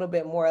to it a little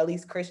bit more, at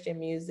least Christian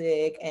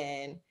music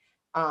and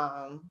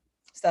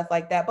stuff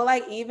like that. But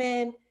like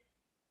even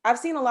I've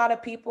seen a lot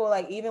of people,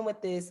 like even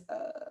with this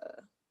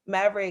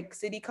Maverick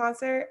City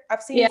concert,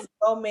 I've seen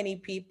so many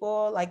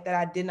people like that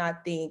I did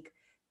not think,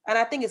 and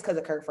I think it's because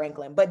of Kirk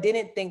Franklin, but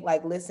didn't think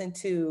like listen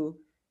to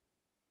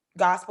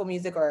gospel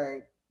music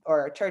or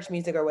or church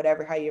music or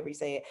whatever, however you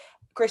say it,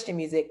 Christian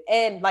music.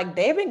 And like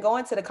they've been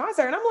going to the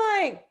concert and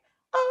I'm like,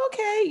 oh,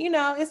 okay,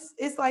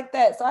 it's like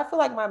that. So I feel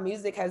like my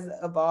music has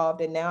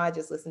evolved and now I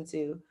just listen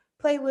to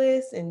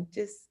playlists and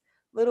just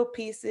little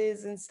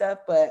pieces and stuff.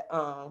 But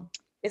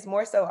it's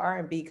more so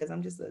R&B because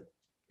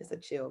it's a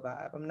chill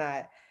vibe. I'm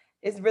not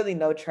it's really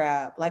no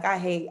trap. Like I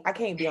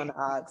can't be on the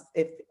aux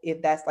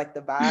if that's like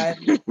the vibe.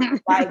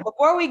 Like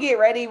before we get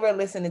ready, we're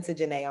listening to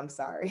Janae. I'm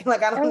sorry.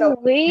 Like I don't know.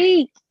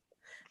 Weak.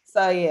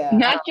 So yeah.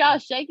 Not y'all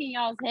shaking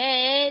y'all's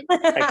head.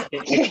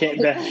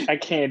 I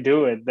can't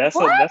do it. That's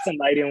a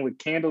night in with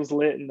candles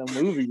lit in the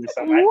movie or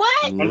something.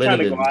 What? I'm trying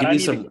to Literally, go out. give I me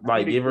need some to- I like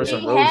need to give her get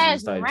some He up. roses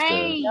has type stuff.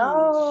 range.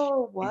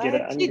 No, what? I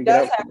need She to get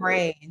does up have for it.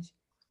 range.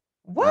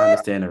 I What?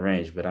 understand the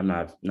range, but I'm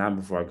not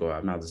before I go out.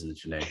 I'm not listening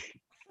to Janae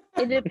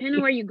It depends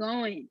on where you're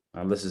going.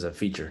 unless it's a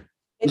feature.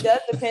 It does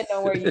depend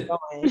on where you're going.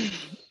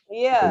 If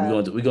Yeah.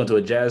 we going to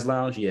a jazz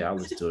lounge, yeah, I'll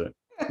listen to it.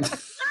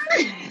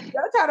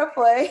 Don't try to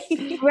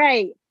play.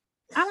 Right.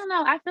 I don't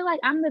know. I feel like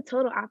I'm the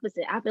total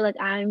opposite. I feel like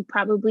I'm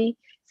probably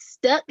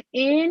stuck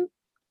in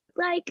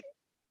like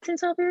 10,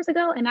 12 years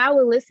ago, and I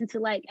would listen to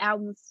like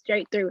albums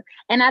straight through.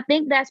 And I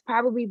think that's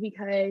probably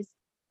because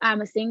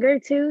I'm a singer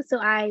too. So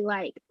I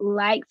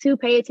like to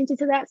pay attention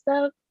to that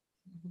stuff.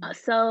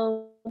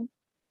 So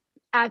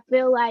I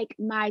feel like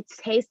my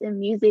taste in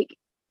music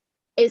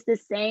is the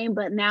same,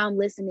 but now I'm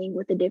listening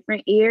with a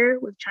different ear,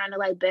 with trying to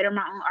like better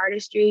my own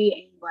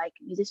artistry and like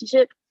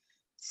musicianship.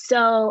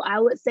 So I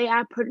would say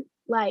I put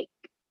like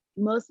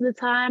most of the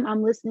time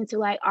I'm listening to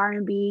like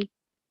R&B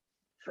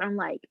from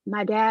like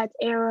my dad's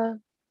era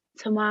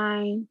to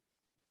mine,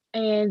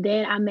 and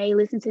then I may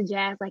listen to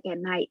jazz like at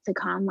night to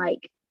calm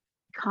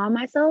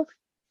myself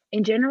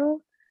in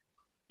general.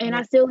 And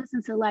I still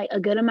listen to like a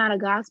good amount of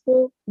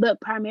gospel,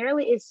 but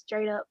primarily it's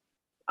straight up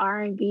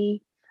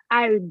R&B.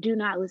 I do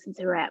not listen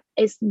to rap.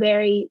 It's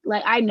very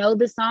like I know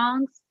the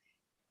songs,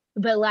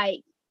 but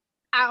like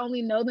I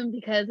only know them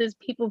because there's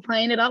people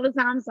playing it all the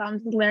time. So I'm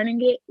just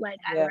learning it. Like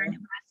I learned it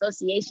by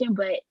association,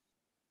 but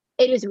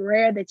it is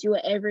rare that you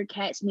will ever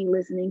catch me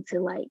listening to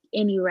like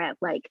any rap.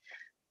 Like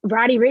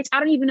Roddy Ricch, I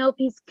don't even know if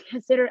he's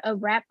considered a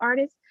rap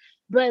artist,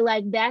 but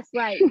like that's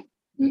like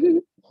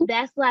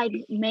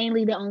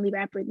mainly the only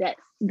rapper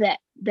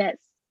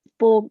that's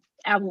full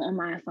album on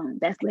my phone.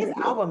 That's His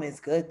literally album is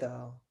good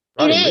though.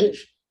 Roddy is.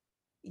 Rich?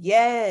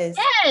 Yes.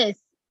 Yes.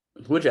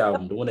 Which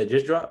album? The one that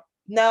just dropped?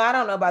 No, I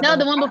don't know about No,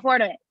 the one before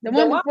that. The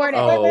one before that.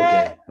 Oh,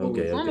 that?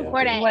 okay. The one Okay.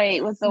 before that.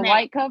 Wait, with the Smack.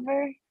 white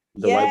cover?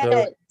 The white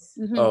cover?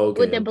 Mhm. Oh, okay.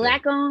 With the okay.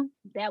 black on,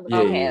 that was Yeah,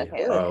 Okay, yeah.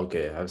 okay. Oh,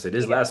 okay. I would say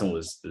this last one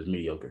was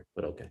mediocre,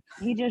 but okay.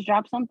 He just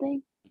dropped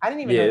something? I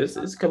didn't even Yeah, know. it's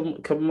a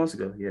couple months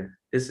ago. Yeah,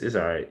 it's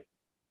all right.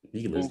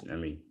 You can listen. I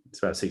mean, it's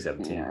about 6 out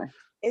of 10. Yeah.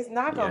 It's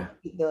not gonna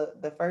beat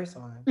the first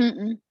one.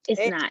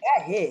 It's not.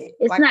 That hit.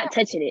 It's Like, not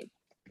touching it.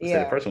 So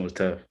the first one was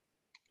tough.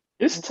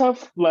 It's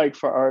tough, like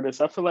for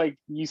artists. I feel like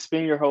you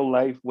spend your whole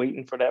life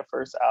waiting for that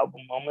first album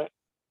moment,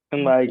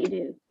 and You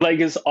do. like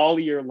it's all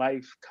of your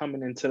life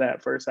coming into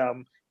that first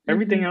album.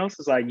 Everything else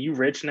is like you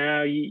rich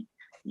now. You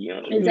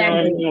know what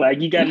I mean? Like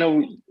you got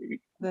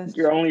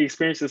your only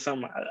experience is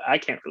something I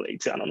can't relate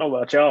to. I don't know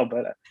about y'all,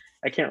 but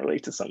I can't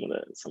relate to some of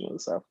the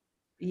stuff.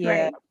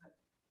 Yeah. Right.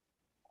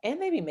 And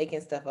they be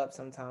making stuff up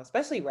sometimes,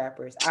 especially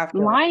rappers. I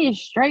feel Lying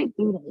straight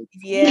through that.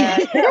 yeah,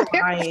 they're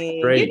lying. You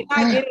Straight. did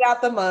not get it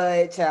out the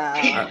mud,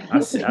 child.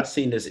 I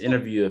seen this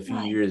interview a few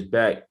years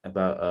back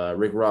about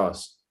Rick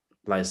Ross,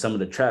 like some of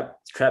the trap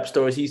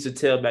stories he used to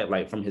tell back,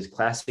 like from his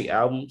classic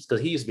albums, because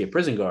he used to be a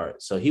prison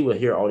guard, so he would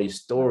hear all these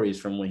stories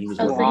from when he was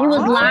Oh, with so he was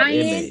some lying?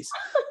 inmates.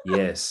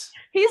 Yes,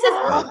 He's his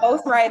own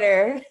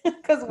ghostwriter.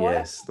 Because what?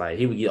 yes, like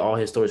he would get all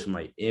his stories from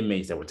like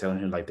inmates that were telling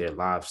him like their I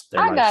life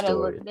gotta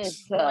stories. look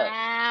this up.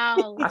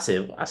 Wow. I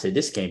said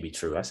this can't be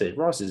true. I said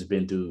Ross has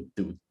been through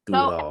it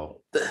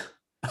all.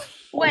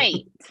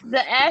 Wait,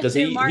 the Because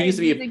Aston Martin used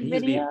to be music he used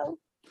to be- video?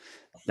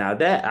 Now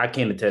that I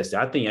can't attest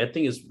to. I think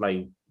it's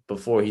like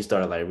before he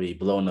started like really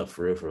blowing up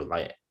for real,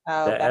 like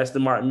Oh, that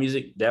Aston Martin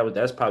music,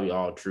 that's probably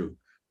all true.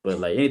 But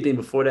like anything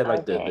before that,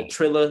 like the Okay.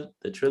 Triller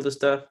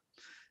stuff,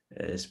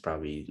 it's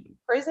probably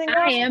prison I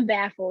girl. am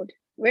baffled.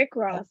 Rick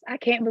Ross, I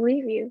can't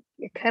believe you.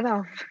 You're cut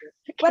off.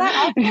 But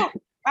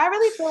I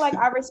really feel like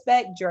I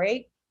respect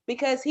Drake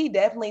because he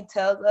definitely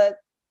tells us.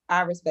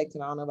 I respect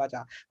him. I don't know about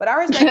y'all, but I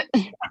respect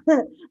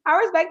I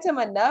respect him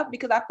enough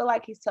because I feel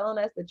like he's telling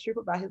us the truth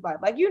about his life.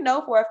 Like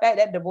for a fact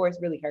that divorce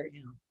really hurt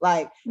him.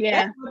 Like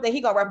Yeah. that's something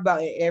he gonna rap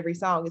about in every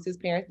song is his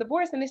parents'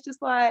 divorce, and it's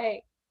just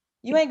like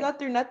you ain't go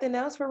through nothing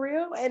else for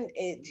real, and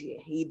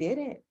he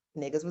didn't.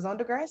 Niggas was on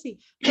Degrassi,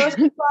 so it's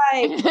just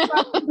like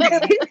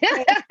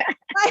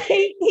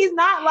he's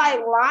not like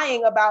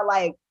lying about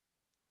like.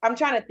 I'm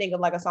trying to think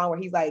of like a song where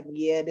he's like,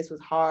 yeah, this was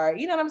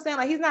hard. You know what I'm saying?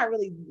 Like he's not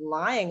really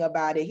lying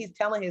about it. He's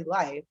telling his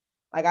life.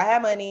 Like I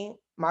had money,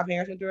 my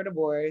parents went through a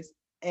divorce,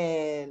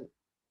 and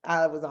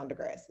I was on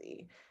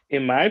Degrassi.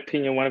 In my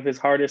opinion, one of his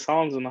hardest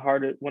songs and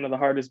one of the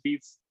hardest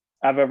beats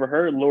I've ever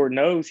heard. Lord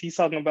knows he's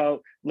talking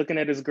about looking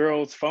at his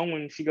girl's phone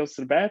when she goes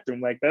to the bathroom.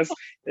 Like it's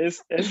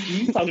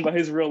he's talking about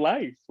his real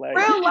life. Like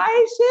Real life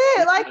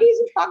shit. Like he's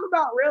just talking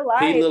about real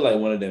He life. look like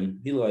one of them.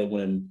 He look like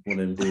one of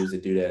them dudes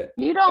that do that.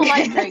 You don't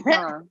like Drake,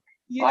 huh?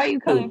 Yeah. Why are you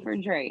coming Who? for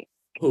Drake?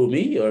 Who,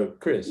 me or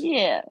Chris?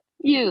 Yeah,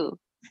 you.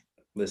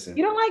 Listen,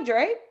 You don't like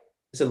Drake?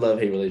 it's a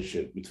love-hate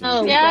relationship between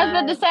Oh, the two Yeah, I was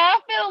guys. about to say I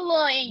feel a little Know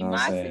what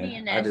I'm animosity saying?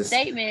 in I that just-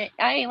 statement.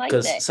 I ain't like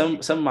Because that. some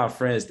of my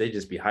friends, they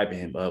just be hyping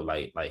him up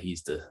like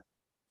he's the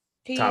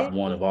He top is.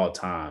 one of all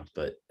time.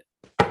 But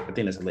I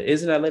think isn't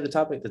that later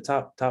topic, the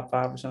top 5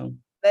 or something?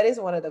 That is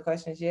one of the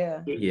questions,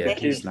 yeah. Yeah, And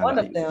he's he's not one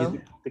a- of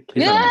them.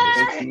 He's not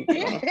on my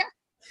Yeah. list.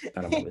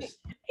 Not on my list.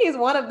 He's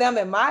one of them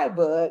in my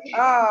book.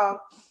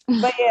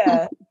 But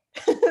yeah.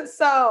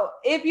 So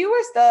if you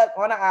were stuck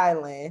on an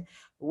island,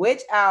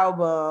 which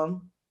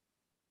album,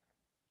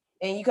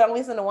 and you can only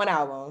listen to one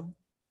album,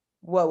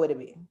 what would it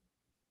be?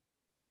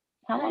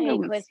 How long Hey, are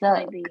we question stuck?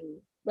 might be,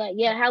 but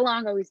yeah, how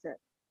long are we stuck?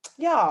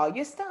 Y'all,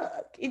 you're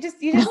stuck. You just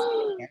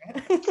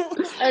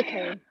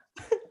Okay.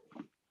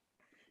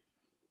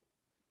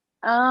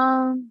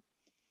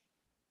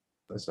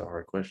 That's a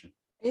hard question.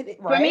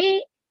 For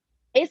me,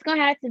 it's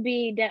gonna have to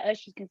be that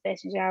Usher's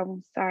Confessions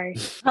album. Sorry.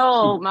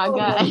 Oh my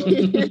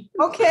god.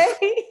 Okay.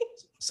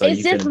 So It's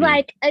you just finna be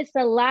like it's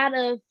a lot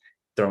of,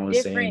 throwing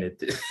saying different-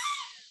 that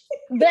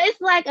but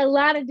it's like a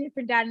lot of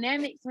different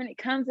dynamics when it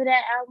comes to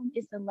that album.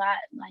 It's a lot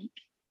like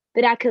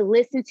that I could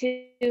listen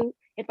to.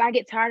 If I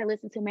get tired of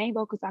listening to main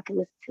vocals, I could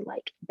listen to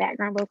like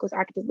background vocals.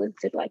 I could just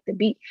listen to like the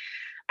beat.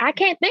 I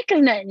can't think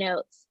of nothing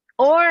else.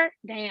 Or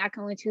dang, I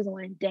can only choose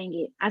one. Dang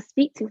it, I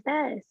speak too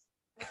fast.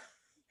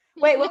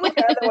 Wait, what would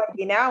the other one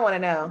be? Now I want to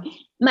know.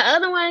 My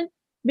other one,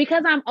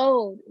 because I'm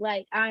old,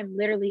 like I'm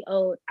literally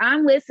old.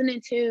 I'm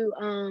listening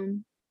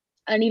to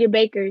Anita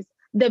Baker's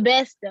The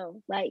Best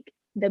though, like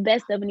the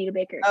best of Anita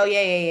Baker. Oh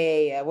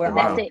yeah. We're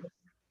That's all. it.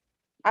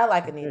 I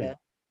like Anita.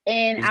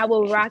 And She's- I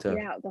will she's rock tough. it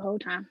out the whole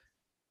time.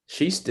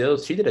 she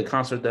did a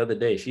concert the other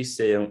day. She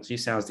said she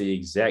sounds the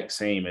exact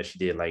same as she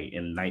did like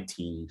in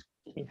 19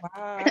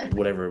 Wow.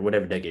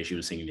 whatever decade she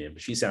was singing in,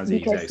 but she sounds the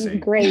Because exact she's same.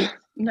 great.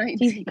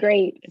 She's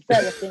great.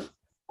 Substance,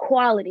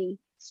 quality,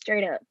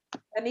 straight up.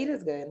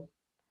 Anita's good.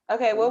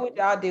 Okay, what would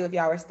y'all do if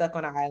y'all were stuck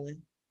on an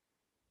island?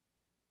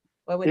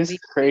 What would it it's be?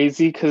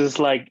 crazy because it's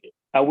like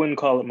I wouldn't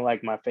call it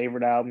like my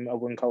favorite album. I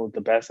wouldn't call it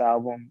the best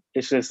album.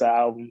 It's just an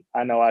album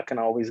I know I can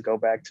always go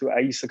back to. I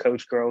used to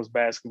coach girls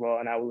basketball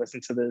and I would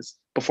listen to this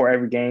before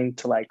every game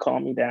to like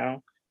calm me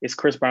down. It's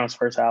Chris Brown's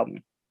first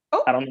album.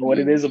 Oh. I don't know what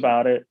it is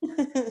about it.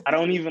 I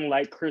don't even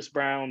like Chris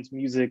Brown's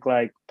music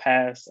like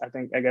past,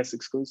 I guess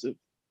exclusive.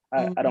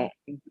 I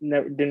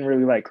didn't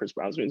really like Chris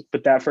Brown's music,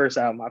 but that first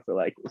album I feel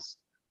like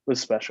was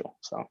special.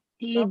 So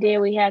He did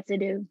what he had to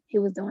do. He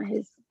was doing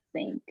his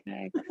thing.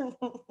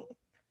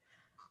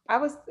 I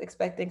was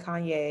expecting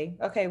Kanye.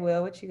 Okay,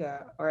 Will, what you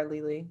got? Or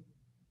Lily?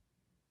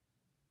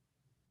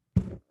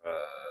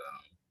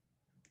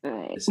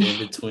 It's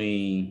in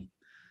between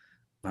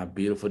My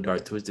Beautiful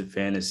Dark Twisted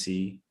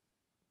Fantasy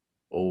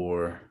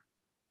or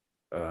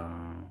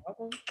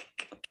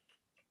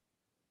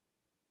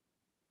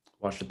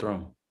Watch the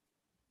Throne.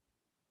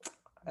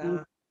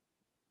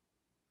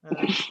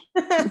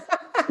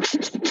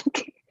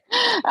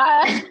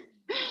 Uh,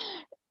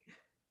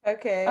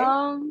 okay.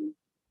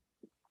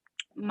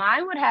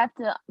 Mine would have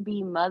to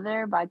be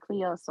Mother by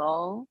Cleo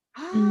Soul.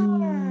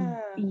 Ah.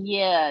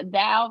 Yeah, that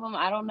album,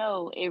 I don't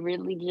know. It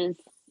really just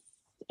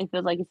it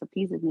feels like it's a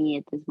piece of me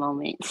at this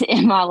moment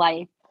in my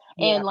life.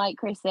 Yeah. And like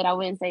Chris said, I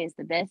wouldn't say it's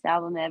the best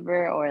album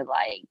ever or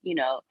like,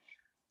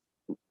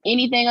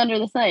 anything under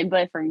the sun.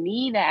 But for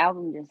me, that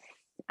album just,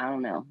 I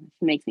don't know,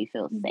 it makes me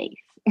feel safe.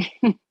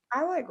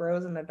 I like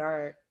Rose in the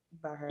Dark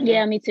by her.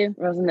 Yeah, me too.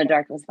 Rose in the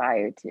Dark was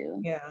fire too.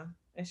 Yeah.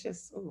 It's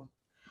just ooh.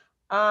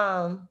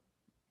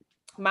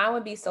 Mine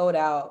would be Sold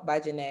Out by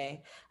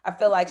Janae. I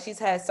feel like she's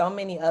had so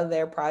many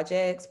other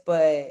projects,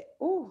 but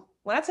ooh,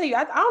 when I tell you,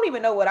 I don't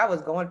even know what I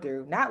was going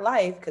through. Not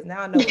life, because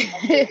now I know what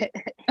I'm doing.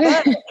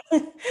 But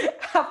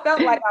I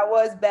felt like I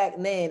was back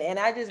then, and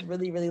I just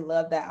really, really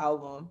love that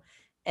album.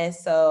 And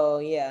so,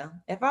 yeah,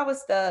 if I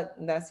was stuck,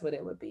 that's what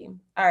it would be.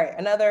 All right,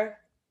 another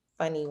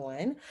funny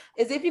one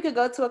is if you could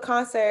go to a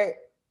concert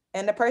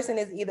and the person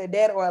is either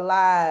dead or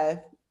alive,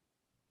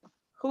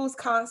 whose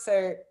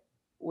concert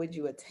would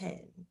you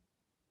attend?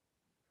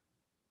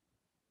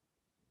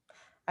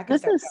 I can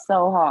This start. is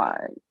so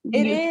hard.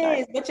 It You start.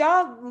 is, but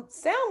y'all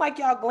sound like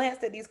y'all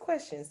glanced at these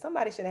questions.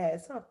 Somebody should have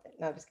had something.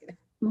 No, I'm just kidding.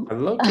 I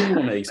love to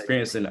want to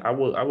experience I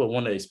would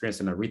want to experience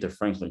an Aretha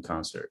Franklin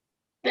concert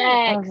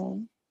Facts.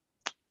 Okay.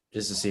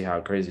 just to see how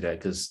crazy that,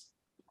 because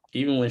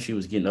even when she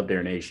was getting up there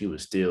in age, she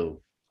was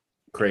still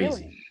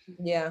crazy.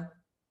 Yeah.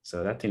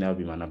 So I think that would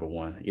be my number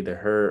one, either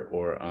her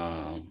or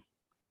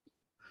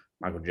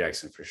Michael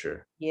Jackson for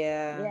sure.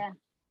 Yeah. Yeah,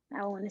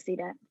 I want to see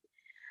that.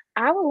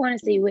 I would want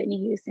to see Whitney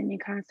Houston in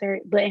concert,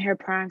 but in her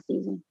prime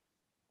season.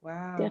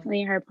 Wow.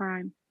 Definitely in her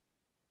prime.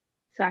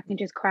 So I can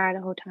just cry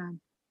the whole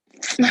time.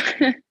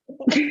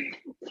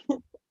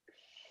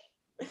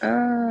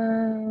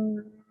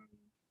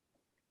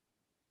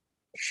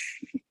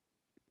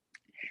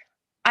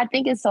 I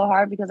think it's so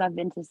hard because I've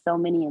been to so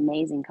many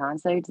amazing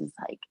concerts. It's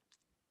like,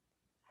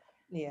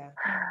 Yeah.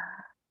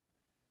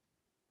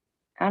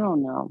 I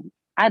don't know.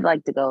 I'd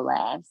like to go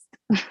last.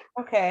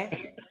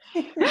 Okay.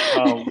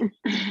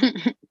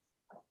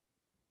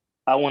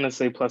 I want to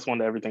say +1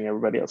 to everything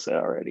everybody else said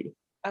already.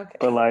 Okay.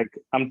 But like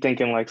I'm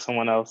thinking like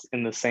someone else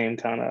in the same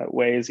kind of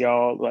way as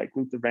y'all, like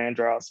Luther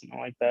Vandross, something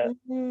like that.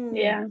 Mhm.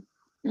 Yeah.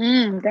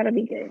 That'll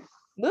be good.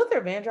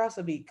 Luther Vandross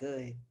would be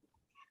good.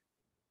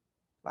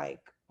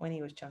 Like when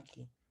he was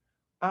chunky.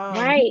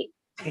 Right.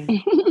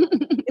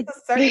 It's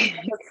a certain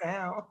type of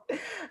sound.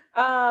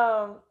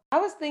 I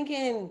was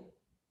thinking,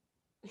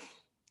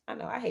 I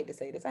know I hate to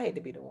say this, I hate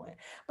to be the one,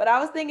 but I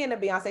was thinking of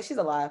Beyonce. She's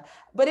alive,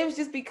 but it was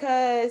just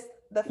because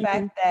the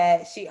fact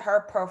that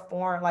her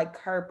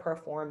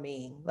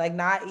performing, like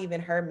not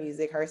even her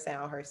music, her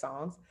sound, her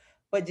songs,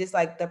 but just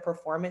like the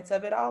performance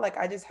of it all. Like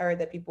I just heard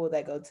that people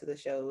that go to the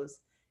shows,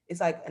 it's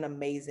like an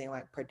amazing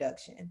like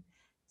production.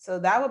 So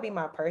that would be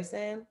my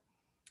person.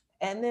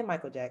 And then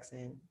Michael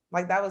Jackson.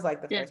 Like that was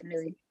like the first person.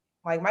 Definitely.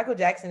 Like Michael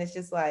Jackson is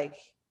just like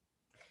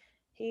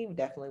he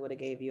definitely would have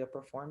gave you a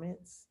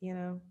performance, you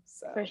know?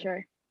 So For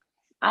sure.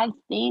 I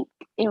think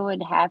it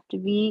would have to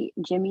be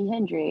Jimi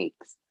Hendrix.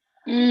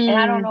 And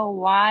I don't know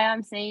why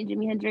I'm saying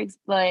Jimi Hendrix,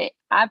 but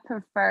I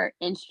prefer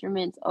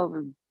instruments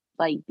over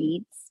like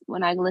beats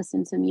when I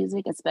listen to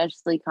music,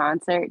 especially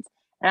concerts.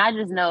 And I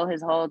just know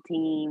his whole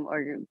team,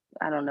 or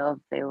I don't know if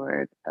they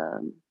were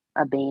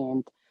a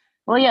band.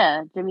 Well,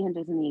 yeah, Jimi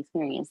Hendrix and the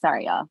Experience.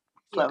 Sorry, y'all.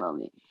 Yeah. Slow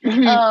moment.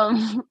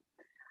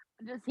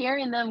 Just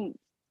hearing them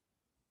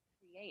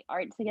create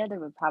art together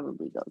would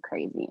probably go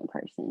crazy in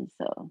person.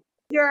 So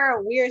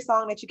your weird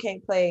song that you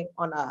can't play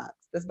on Aux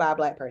that's by a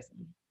Black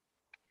person.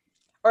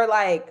 Or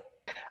like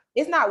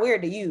it's not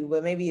weird to you,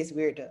 but maybe it's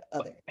weird to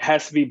others. It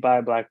has to be by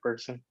a Black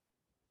person.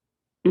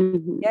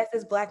 Yes,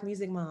 it's Black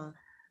Music Month.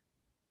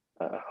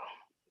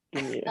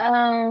 Give me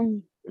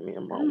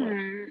a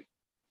moment.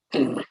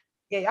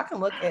 Yeah, y'all can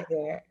look at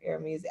their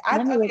music.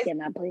 Let me look at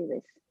my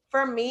playlist.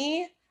 For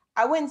me,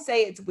 I wouldn't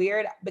say it's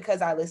weird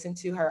because I listen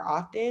to her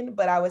often,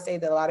 but I would say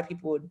that a lot of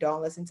people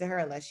don't listen to her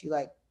unless you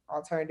like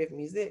alternative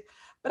music.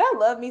 But I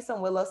love me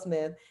some Willow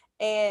Smith.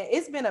 And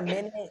it's been a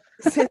minute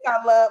since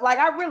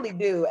I really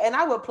do. And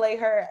I would play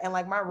her, and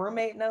like my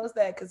roommate knows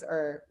that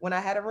or when I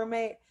had a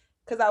roommate,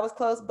 because I was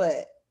close,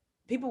 but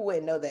people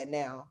wouldn't know that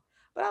now.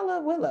 But I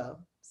love Willow.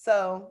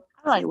 So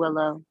I like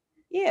Willow.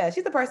 Yeah,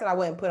 she's the person I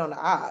wouldn't put on the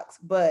Aux,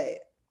 but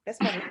that's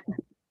funny.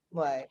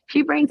 Like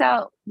she brings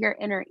out your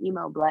inner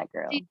emo Black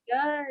girl. She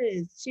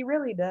does. She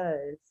really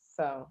does.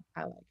 So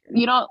I like her.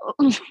 You know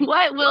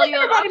what,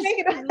 William? Everybody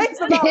making a face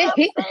about what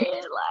I'm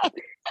saying. Like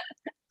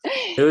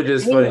it was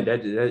just funny.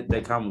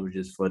 That comment was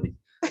just funny.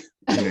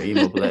 Inner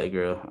emo Black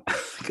girl.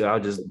 Cause I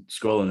was just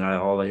scrolling and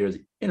all I hear is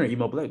inner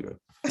emo Black girl.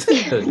 That's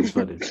just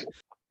funny.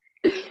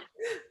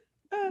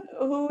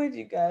 Who would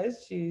you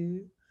guys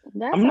choose?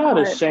 I'm not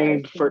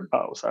ashamed for.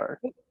 Oh, sorry.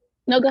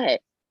 No, go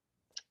ahead.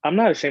 I'm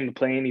not ashamed to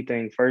play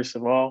anything. First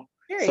of all,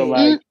 so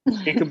like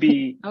it could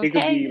be okay. It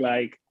could be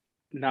like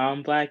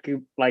non-Black,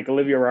 like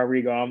Olivia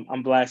Rodrigo.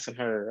 I'm blasting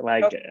her.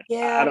 Like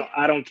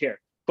I don't care.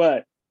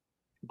 But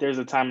there's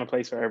a time and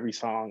place for every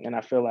song, and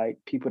I feel like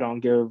people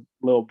don't give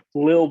Lil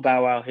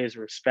Bow Wow his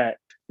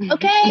respect.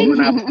 Okay.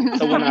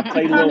 So when I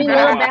play Lil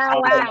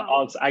Bow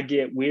Wow, I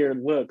get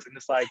weird looks, and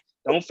it's like,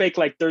 don't fake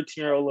like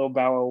 13-year-old Lil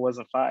Bow Wow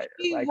wasn't fire.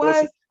 Like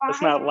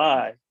let's not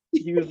lie.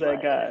 He was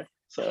that guy.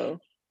 So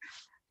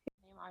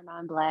are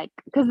non-Black,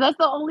 because that's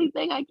the only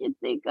thing I can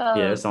think of.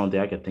 Yeah, that's the only thing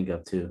I can think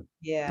of too.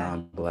 Yeah,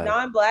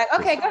 non-Black.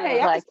 Okay, go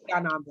ahead.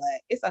 Y'all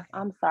non-Black. It's okay.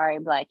 I'm sorry,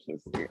 Black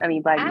history. I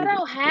mean, Black. I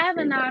don't have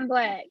a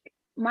non-Black.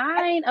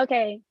 Mine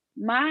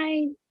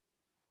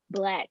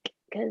Black,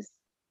 because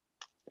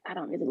I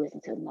don't really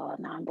listen to no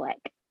non-Black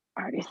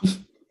artists.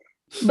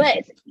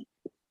 But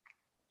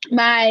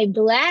my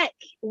Black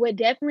would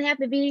definitely have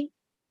to be.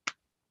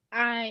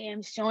 I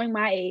am showing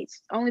my age,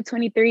 only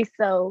 23,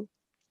 so.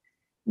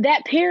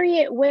 That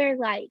period where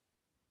like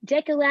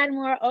Jackie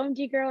Lattimore,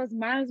 OMG Girls,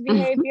 Mom's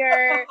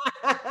Behavior,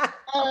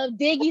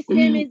 Diggy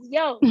Simmons,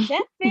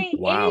 that thing,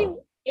 wow.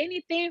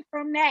 anything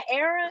from that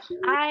era,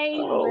 I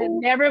would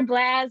never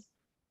blast,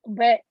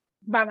 but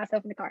by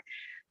myself in the car,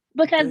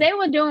 because they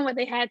were doing what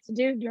they had to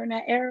do during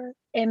that era,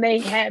 and they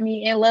had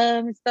me in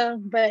love and stuff.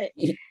 But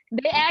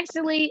they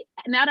actually,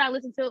 now that I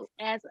listen to it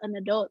as an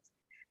adult,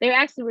 they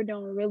actually were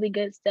doing really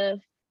good stuff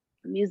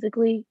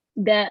musically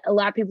that a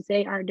lot of people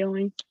say aren't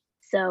doing.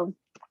 So.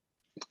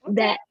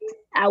 That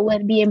I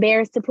wouldn't be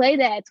embarrassed to play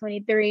that at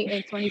 23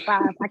 and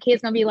 25. My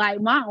kid's gonna be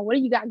like, Mom, what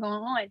do you got going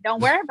on?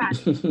 Don't worry about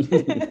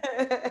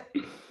it.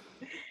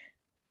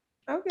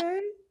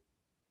 Okay.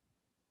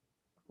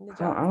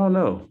 I don't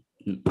know.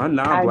 My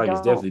non-Black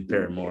is definitely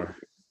Paramore.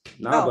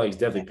 Non-Black is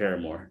definitely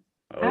Paramore.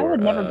 I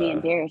would never be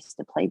embarrassed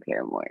to play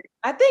Paramore.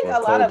 I think a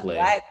lot of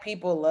Black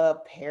people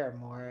love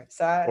Paramore.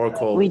 Or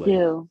Coldplay. We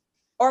do.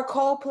 Or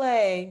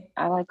Coldplay.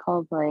 I like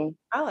Coldplay.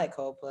 I like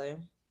Coldplay.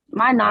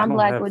 My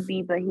non-Black would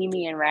be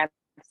Bohemian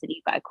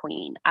Rhapsody by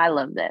Queen. I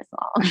love that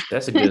song.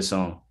 That's a good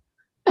song.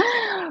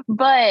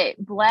 But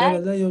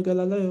Black.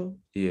 Galileo.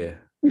 Yeah.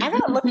 I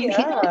gotta look it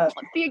up.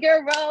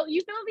 Figure, bro.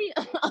 You feel me?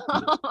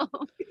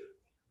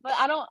 But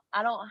I don't.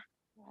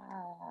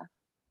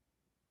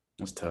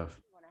 That's tough.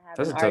 Want to have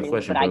That's an a tough artist,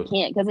 question, but I bro.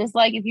 can't because it's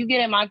like if you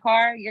get in my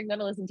car, you're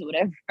gonna listen to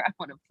whatever I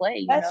want to play.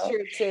 You That's know,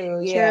 true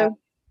too. Yeah. True.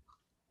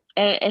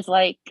 and it's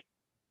like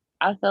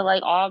I feel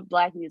like all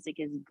Black music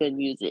is good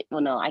music.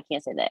 Well, no, I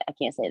can't say that. I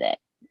can't say that.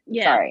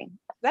 Yeah. Sorry,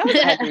 That was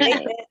a I had good to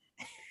statement.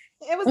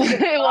 It was a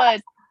good it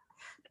was,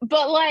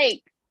 but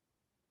like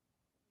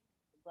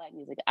Black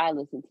music I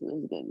listen to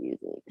is good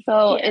music.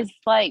 So Yeah. it's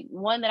like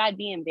one that I'd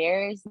be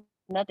embarrassed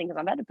nothing because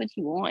I'm about to put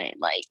you on.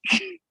 Like,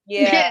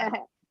 Yeah.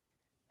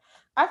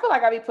 I feel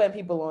like I be putting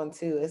people on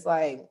too. It's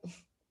like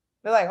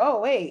they're like, oh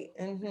wait,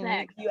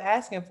 Facts. you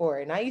asking for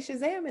it. Now you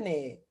Shazamming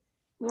it.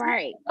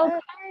 Right. okay,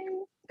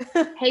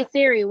 Hey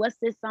Siri, what's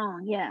this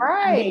song? Yeah,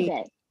 I did Right.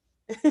 that.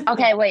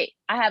 okay, wait.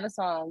 I have a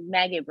song,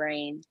 Maggot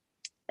Brain.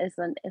 It's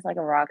like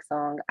a rock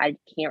song. I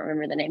can't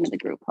remember the name of the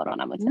group. Hold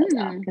on, I'm gonna tell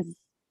y'all because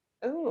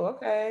Oh,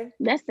 okay.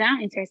 That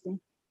sounds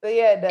interesting. So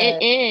yeah,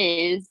 it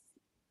is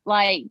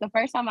like the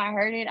first time I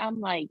heard it,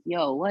 I'm like,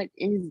 yo, what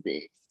is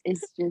this?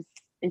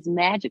 It's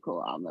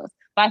magical almost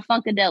by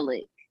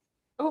Funkadelic.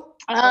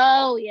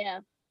 Oh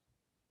yeah.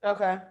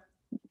 Okay.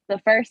 The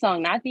first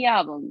song, not the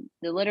album,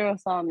 the literal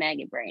song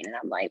Maggot Brain. And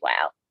I'm like,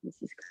 wow, this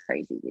is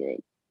crazy good.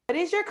 What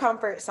is your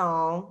comfort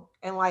song?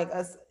 And like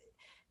us,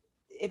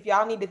 if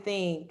y'all need to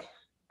think,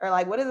 or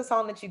like, what is a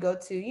song that you go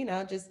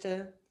to, just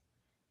to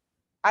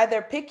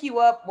either pick you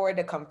up or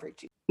to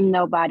comfort you?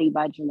 Nobody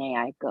by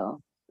Jhené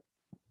Aiko.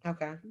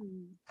 Okay.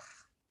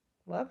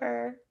 Love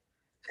her.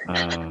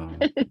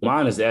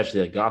 Mine is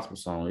actually a gospel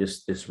song.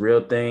 It's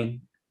Real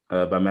Thing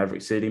by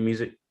Maverick City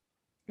Music.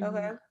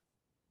 Okay.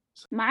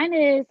 Mine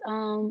is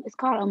it's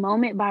called A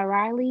Moment by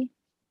Riley.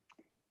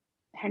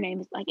 Her name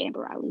is like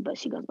Amber Riley, but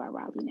she goes by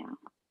Riley now.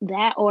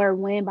 That or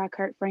Win by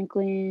Kirk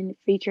Franklin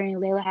featuring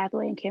Layla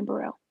Hathaway and Kim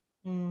Burrell.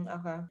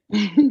 Okay.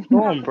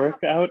 Go on,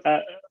 Brooke.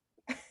 I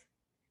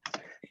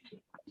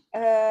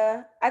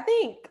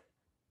think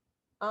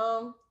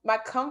I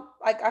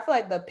feel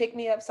like the Pick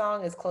Me Up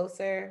song is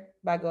Closer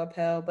by Go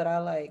Uphill, but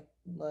I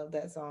love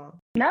that song.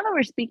 Now that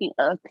we're speaking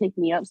of pick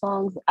me up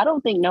songs, I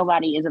don't think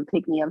Nobody is a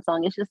pick me up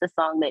song. It's just a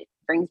song that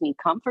brings me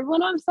comfort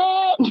when I'm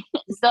sad.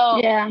 So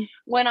yeah,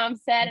 when I'm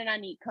sad and I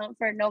need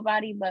comfort,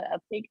 Nobody, but a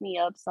pick me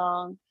up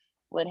song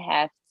would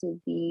have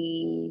to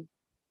be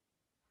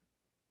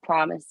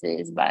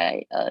Promises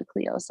by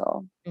Cleo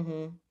Soul.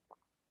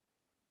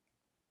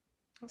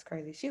 That's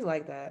crazy. She's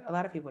like that. A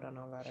lot of people don't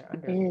know about her.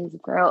 She is,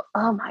 girl.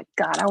 Oh my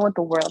God, I want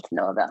the world to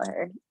know about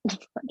her.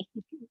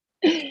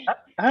 I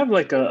have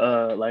like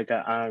a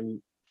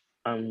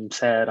I'm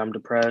sad, I'm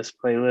depressed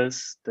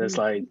playlist that's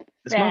like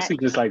it's mostly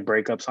just like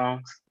breakup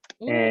songs.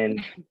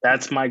 And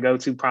that's my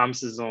go-to.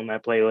 Promises on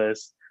that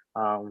playlist.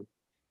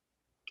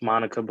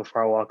 Monica,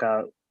 Before I Walk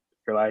Out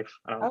Your Life.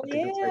 I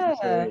think that's how you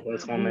say it.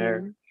 That's on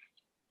there.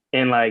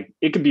 And like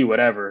it could be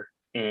whatever.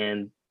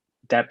 And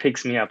that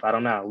picks me up. I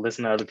don't know.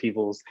 Listen to other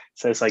people's.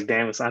 So it's like,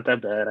 damn, it's not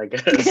that bad, I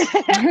guess.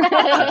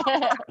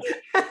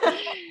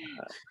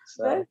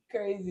 So, that's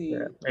crazy.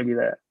 Yeah, maybe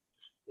that.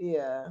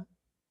 Yeah.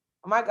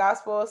 My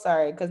gospel,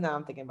 sorry, because now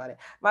I'm thinking about it.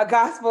 My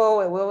gospel,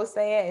 what Will was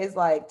saying, is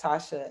like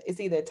Tasha.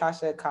 It's either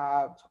Tasha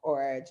Cobb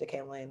or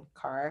Jacqueline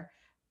Carr.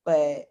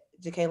 But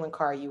Jacqueline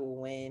Carr, you will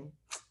win.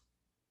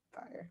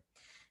 Fire.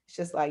 It's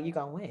just like you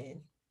gonna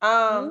win.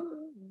 All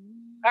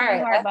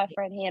right. Heart by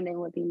Fred Hammond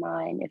would be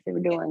mine if they were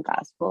doing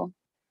gospel.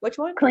 Which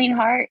one? Clean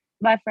Heart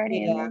by Fred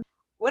Hammond.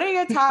 What are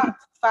your top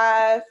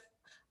 5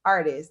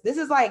 artists? This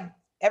is like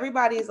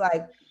everybody's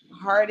like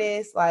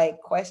hardest like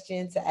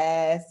question to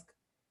ask.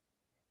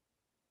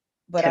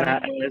 But Can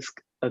I ask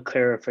a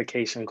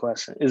clarification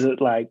question? Is it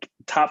like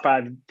top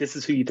 5? This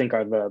is who you think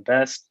are the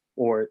best,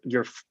 or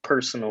your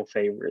personal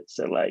favorites?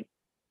 That like,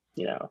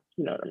 you know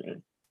what I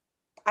mean.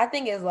 I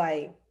think it's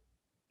like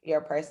your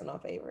personal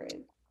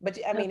favorite. But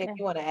I mean, if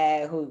you want to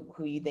add who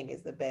you think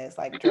is the best,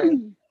 like Drake.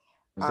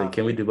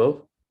 Can we do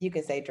both? You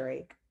can say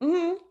Drake.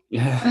 You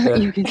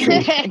can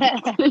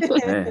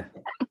say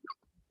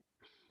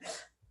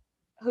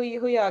Who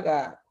y'all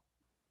got?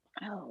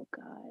 Oh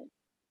God.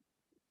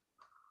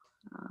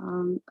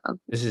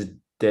 This is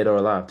Dead or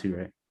Alive too,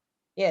 right?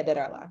 Yeah, Dead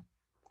or Alive.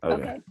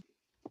 Okay.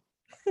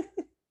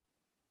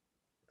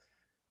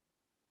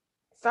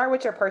 Start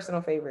with your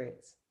personal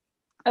favorites.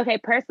 Okay,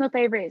 personal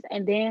favorites,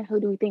 and then who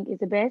do we think is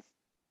the best?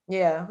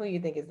 Yeah, who you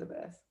think is the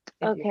best?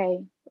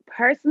 Okay,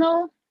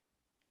 personal.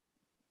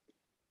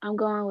 I'm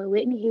going with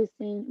Whitney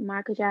Houston,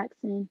 Michael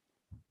Jackson,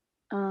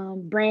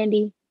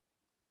 Brandy,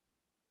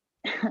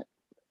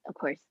 of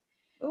course.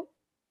 Ooh.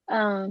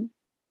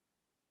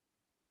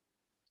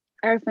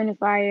 Earth, Wind and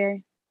Fire.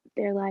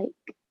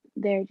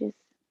 They're just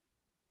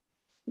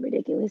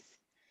ridiculous.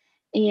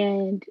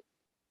 And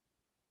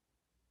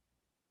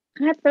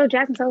I have to throw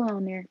Jasmine Solo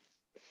on there.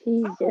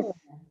 She's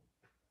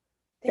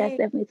that's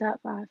definitely top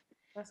 5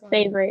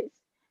 favorites.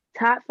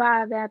 Top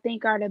 5 that I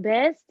think are the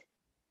best.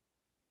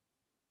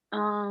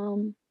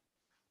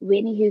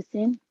 Whitney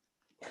Houston,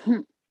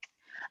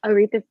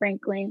 Aretha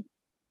Franklin,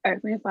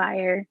 Earth, Wind and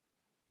Fire,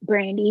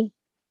 Brandy,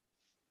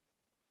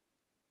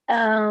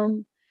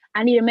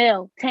 I Need a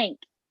Male, Tank.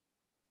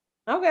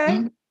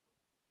 Okay.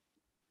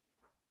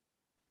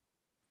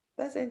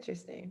 That's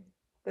interesting.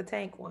 The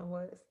Tank one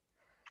was.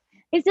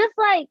 It's just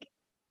like,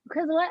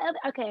 because what other,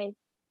 okay,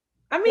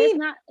 I there's mean,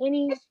 not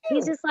any, it's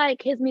he's you. just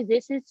like his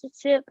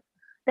musicianship,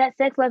 that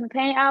Sex, Love, and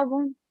Pain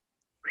album.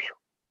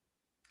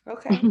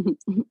 Okay.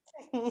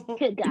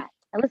 Good God.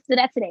 I listened to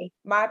that today.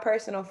 My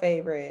personal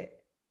favorite,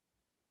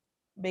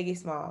 Biggie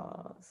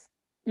Smalls,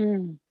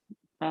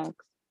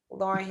 Facts.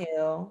 Lauryn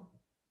Hill,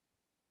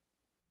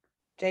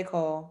 J.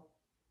 Cole,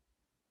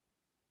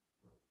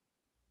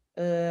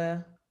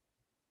 Janae.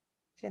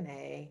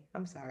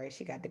 I'm sorry,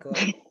 she got to go.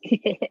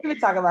 We've been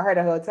talking about her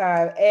the whole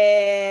time.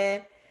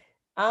 And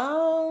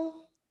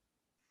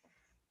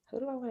who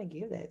do I want to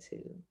give that to?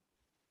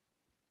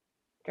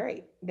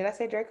 Drake. Did I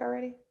say Drake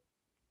already?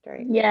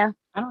 Drake. Yeah.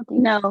 I don't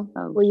think No. so.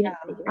 Well, you didn't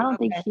say I Drake. don't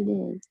think Okay. she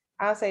did.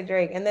 I'll say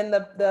Drake. And then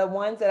the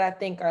ones that I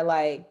think are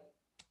like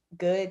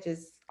good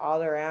just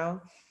all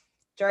around.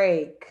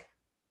 Drake.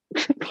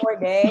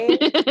 Corday.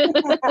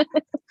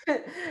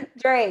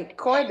 Drake.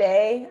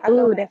 Corday. I feel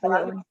Ooh, like that's a a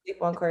lot good of one. people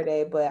sleep on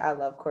Corday, but I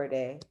love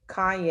Corday.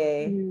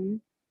 Kanye.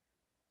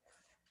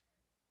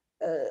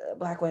 Mhm.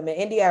 Black women.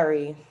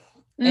 India.Arie.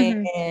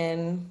 Mhm.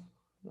 And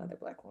another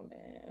black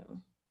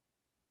woman.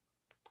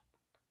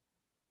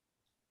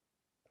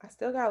 I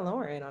still got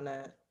Lauren on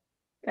that.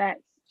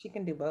 Facts. She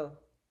can do both.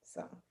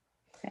 So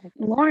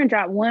Lauren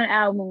dropped one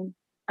album.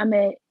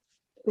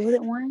 Was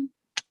it one?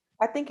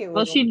 I think it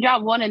Well, was. she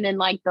dropped one and then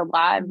like the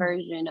live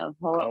version of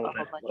a whole bunch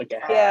like a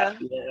of Yeah.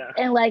 half. Yeah.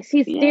 And like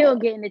she's Yeah. still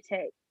getting the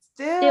check.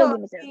 Still Still,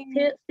 getting the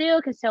check.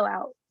 Still can sell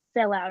out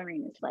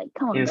arenas. Like,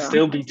 come on, And girl.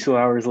 still be 2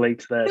 hours late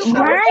to that show.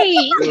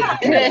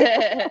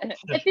 Right.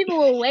 And people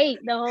will wait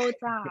the whole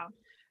time.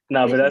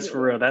 No, but that's for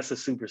real. That's a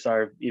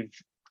superstar. If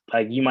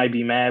like you might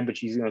be mad, but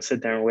she's gonna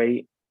sit there and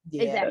wait.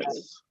 Yeah. Exactly.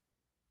 That's,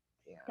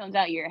 Comes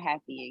out, you're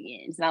happy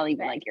again. It's not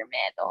even like you're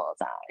mad the whole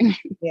time.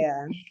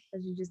 Yeah.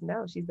 Because you just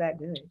know she's that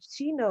good.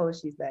 She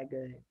knows she's that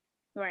good.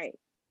 Right.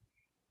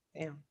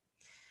 Damn.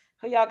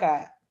 Who y'all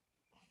got?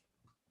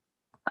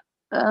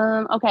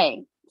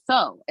 Okay.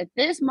 So at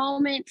this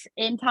moment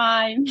in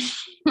time,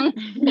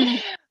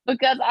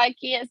 because I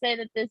can't say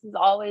that this has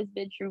always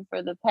been true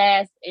for the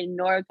past, and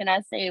nor can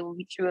I say it will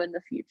be true in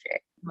the future.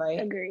 Right.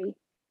 Agree.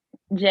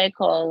 J.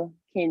 Cole,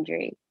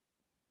 Kendrick.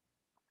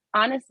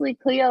 Honestly,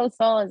 Cleo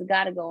Soul has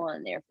got to go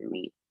on there for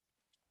me.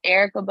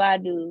 Erykah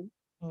Badu.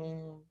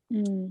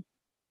 Mm.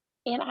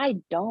 And I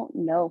don't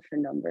know for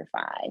number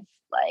 5.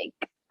 Like,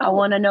 I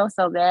want to know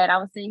so bad. I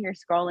was sitting here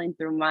scrolling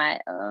through my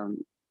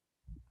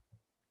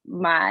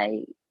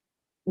my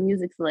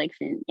music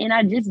selection, and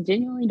I just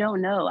genuinely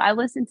don't know. I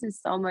listen to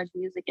so much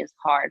music; it's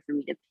hard for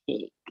me to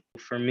pick.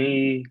 for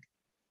me,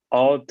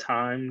 all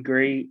time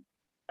great.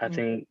 I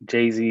think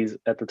Jay-Z's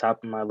at the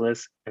top of my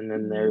list, and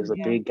then there's a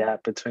big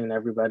gap between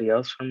everybody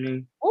else for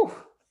me. Oof.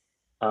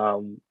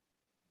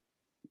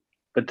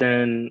 But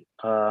then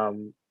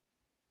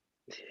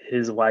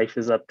his wife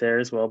is up there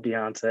as well,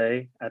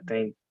 Beyonce. I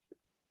think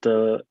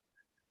the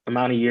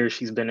amount of years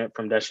she's been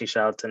from Destiny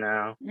Child to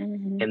now,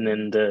 Mhm. and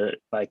then the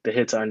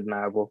hits are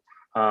undeniable.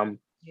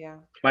 Yeah.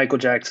 Michael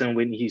Jackson,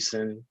 Whitney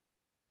Houston,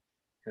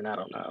 and I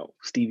don't know,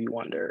 Stevie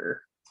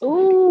Wonder.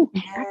 Ooh,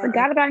 I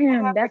forgot about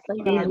him. That's a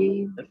forgot.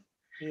 good.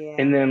 Yeah.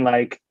 And then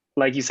like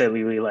you said,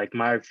 Lily, like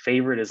my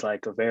favorite is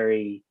like a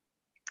very,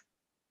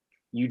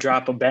 you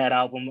drop a bad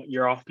album,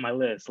 you're off my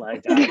list.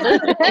 Like so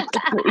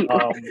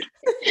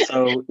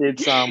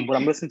it's what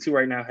I'm listening to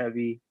right now,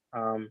 heavy.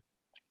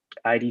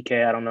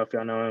 IDK, I don't know if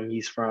y'all know him.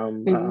 He's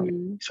from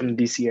the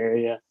DC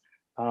area.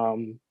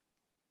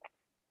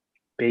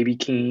 Baby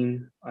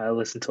Keem. I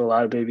listen to a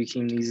lot of Baby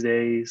Keem these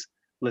days.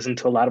 Listen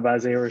to a lot of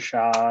Isaiah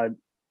Rashad.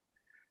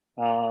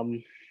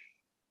 I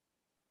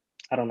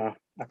don't know.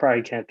 I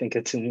probably can't think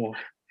of 2 more.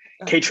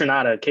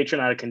 K-Tronada.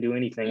 K-Tronada can do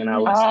anything, and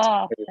I'll listen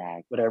to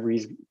whatever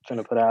he's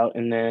gonna put out.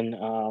 And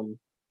then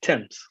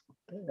Tim's.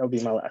 That'll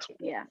be my last one.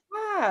 Yeah.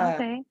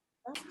 Okay.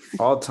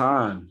 All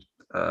time,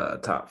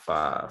 top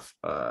 5.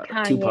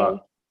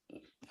 Tupac.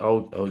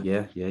 Oh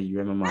yeah, you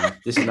read my mind.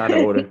 This is not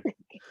in order.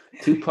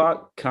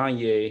 Tupac,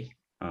 Kanye,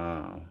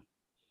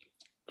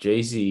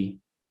 Jay-Z.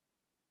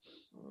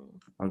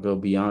 I'll go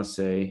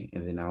Beyonce,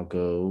 and then I'll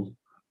go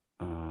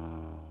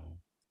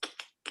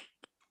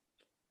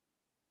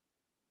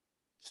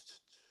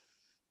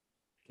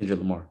Kendrick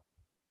Lamar.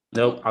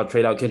 Nope, I'll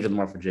trade out Kendrick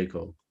Lamar for J.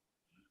 Cole.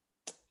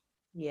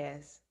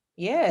 Yes.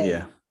 Yes.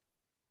 Yeah.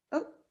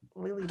 Oh,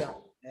 Lily don't.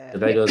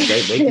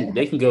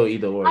 They can go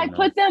either or. I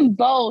put them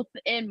both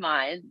in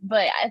mind,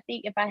 but I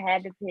think if I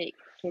had to pick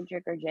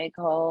Kendrick or J.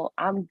 Cole,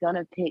 I'm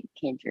gonna pick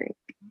Kendrick.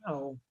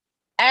 No.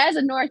 As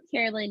a North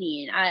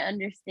Carolinian, I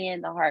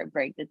understand the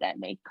heartbreak that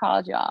may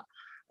cause y'all,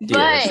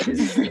 Yeah,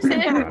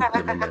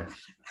 but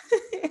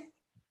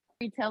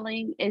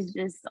storytelling is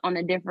just on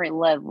a different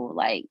level.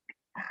 Like,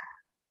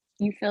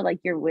 you feel like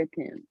you're with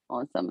him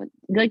on some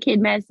Good Kid,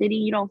 Mad City.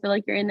 You don't feel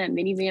like you're in that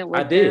minivan with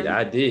him.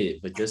 I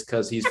did, but just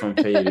because he's from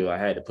Fayetteville, I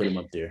had to put him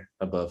up there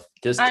above.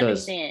 Just I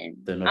because.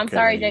 understand. I'm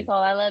sorry, J. Cole.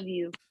 I love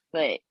you,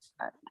 but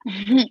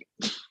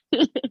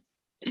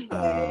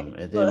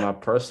And then my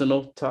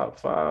personal top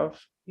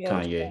 5, Yeah,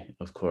 what you Kanye,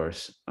 of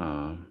course.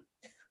 I'm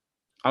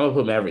gonna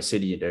put Maverick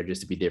City in there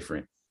just to be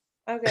different.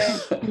 Okay.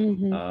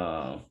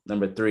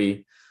 Number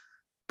 3,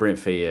 Brent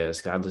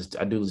Fayez.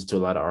 I do listen to a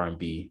lot of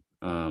R&B.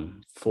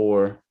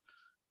 4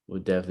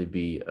 would definitely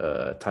be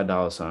Ty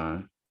Dolla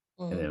 $ign,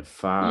 and then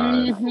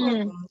 5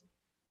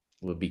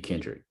 would be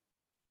Kendrick.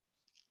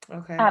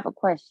 Okay. I have a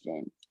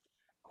question.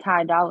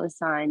 Ty Dolla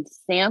 $ign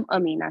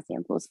not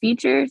samples,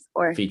 features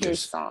or Features.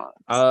 his songs?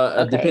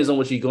 It depends on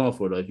what you're going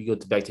for though. If you go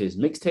back to his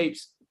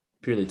mixtapes,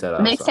 purely Ty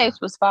Dolla $ign.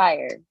 Mixtapes was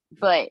fire,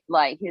 but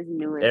like his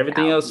newest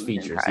Everything else albums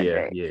and features.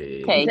 projects. Yeah.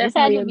 Okay, just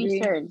had to Definitely be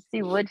agree. sure to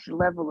see which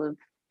level of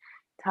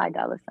Ty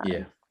Dolla $ign.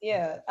 Yeah.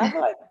 Yeah, I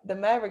feel like the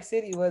Maverick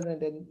City wasn't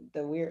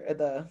the weird,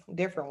 the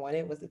different one.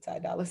 It was the Ty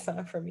Dolla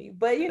 $ign for me.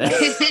 But you know,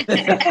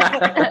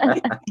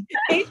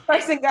 each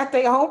person got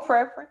their own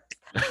preference.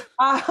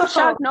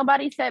 Shocked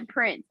nobody said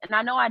Prince, and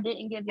I know I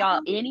didn't give y'all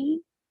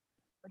any,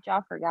 but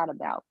y'all forgot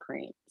about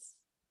Prince.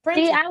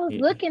 See, I was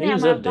looking he at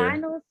was my up there.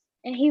 vinyls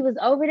and he was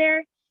over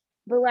there,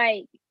 but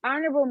like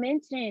honorable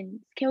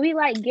mentions. Can we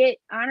like get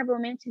honorable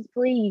mentions,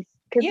 please?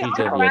 Because Yeah, He's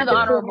I definitely have up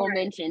there. honorable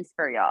mentions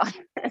for y'all.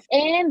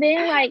 And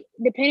then like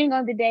depending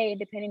on the day,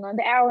 depending on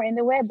the hour and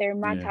the weather,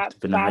 my Yeah, top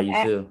depending on how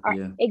 5 you feel. are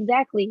Yeah.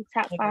 exactly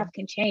top Yeah. 5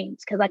 can change.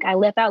 Cause like I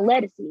left out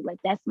Lettucey, like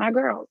that's my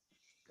girl.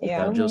 It's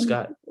Yeah. so Jill many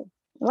Scott. people.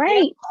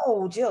 Right.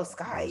 Oh, Jill I'm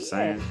Scott. Yeah.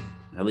 saying.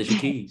 Alicia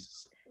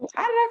Keys.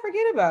 How did I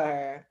forget about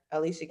her?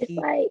 Alicia It's Keys.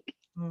 like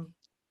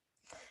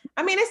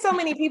I mean, it's so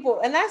many people,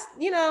 and that's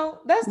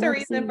that's the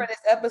reason for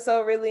this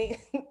episode. Really,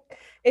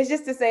 it's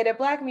just to say that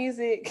Black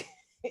music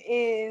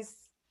is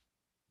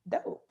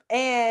dope,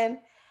 and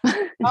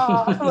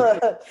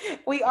look,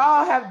 we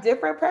all have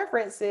different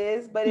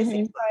preferences, but it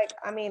seems like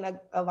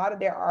a lot of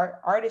their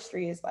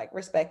artistry is like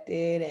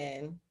respected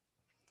and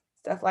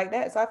stuff like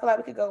that. So I feel like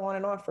we could go on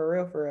and on for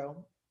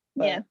real.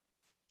 But yeah.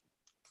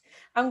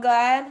 I'm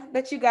glad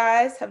that you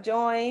guys have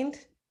joined.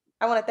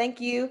 I want to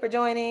thank you for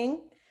joining.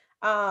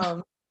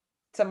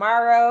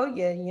 Tomorrow,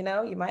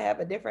 you might have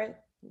a different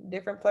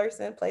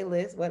person,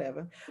 playlist,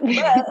 whatever.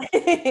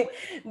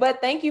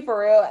 But thank you for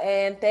real,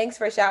 and thanks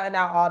for shouting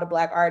out all the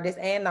Black artists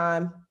and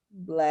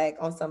non-Black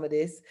on some of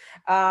this.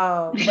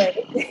 But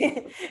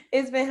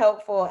it's been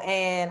helpful,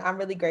 and I'm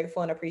really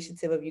grateful and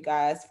appreciative of you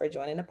guys for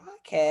joining the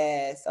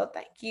podcast. So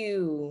thank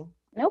you.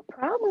 No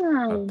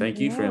problem. Thank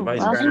you for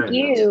inviting Well, us. Thank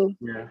you.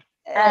 Yeah.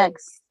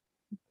 X.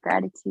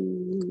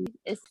 Gratitude.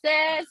 It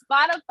says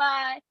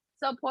Spotify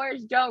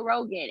supports Joe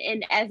Rogan,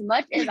 and as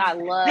much as I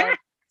love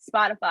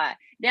Spotify,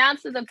 down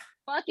to the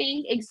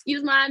fucking,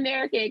 excuse my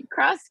American,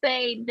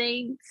 crossfade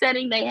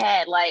setting they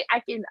had, like I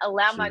can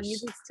allow my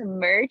music to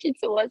merge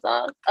into what's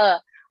on.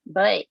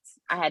 But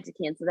I had to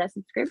cancel that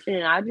subscription,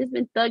 and I've just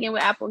been thugging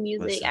with Apple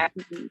Music.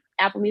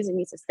 Apple Music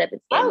needs to step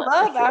its game I up.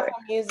 love For sure. Apple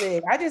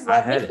Music. I just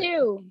love Me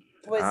too.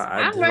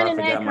 I'm running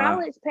that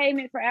college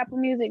payment for Apple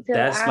Music too.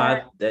 I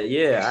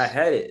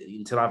had it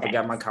until I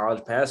forgot my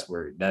college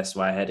password. That's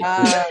why I had it.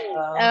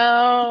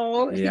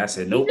 Yeah, I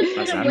said nope.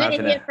 I said, I'm not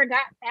gonna.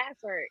 Forgot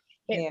password.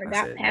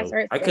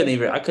 Password. I couldn't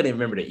even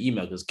remember the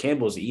email because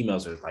Campbell's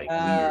emails are like weird.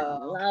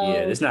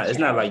 Yeah, it's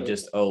not like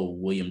just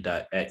William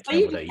at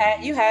Campbell.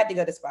 You had to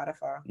go to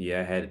Spotify.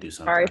 Yeah, I had to do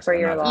something. Sorry for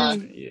your loss.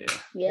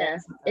 Yeah,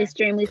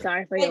 extremely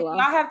sorry for your loss.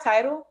 Y'all have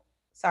Tidal?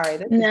 Sorry.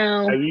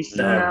 No. I used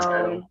to have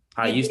Tidal.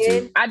 I used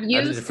to. I've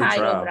used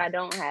Tidal, but I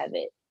don't have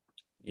it.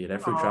 Yeah,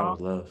 that free trial was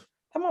love.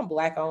 Come on,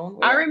 Black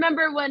owned. I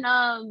remember when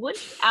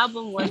which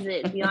album was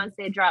it?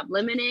 Beyonce dropped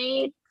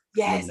Lemonade.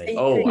 Yes. I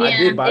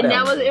did buy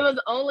that. And it was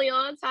only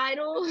on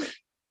Tidal.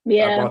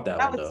 Yeah, I bought that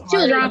one though. She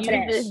was wrong for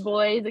that. This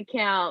boy's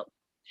account.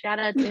 Shout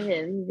out to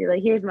him. He'd be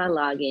like, "Here's my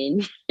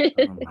login."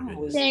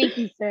 Thank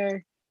you,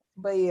 sir.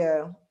 But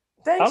yeah.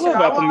 I love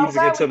Apple Music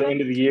until the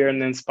end of the year,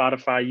 and then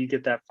Spotify, you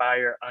get that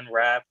fire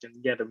unwrapped, and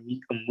you get a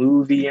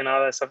movie and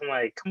all that stuff. I'm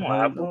like, come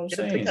on, Apple, get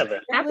it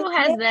together. Apple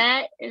has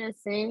that in a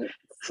sense.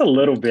 It's a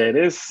little bit.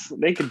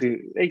 They could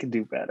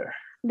do better.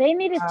 They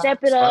need to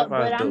step it up,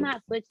 but dope. I'm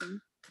not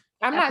switching.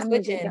 I'm not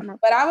switching,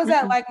 but I was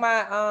at like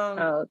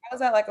I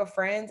was at like a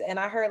friend's, and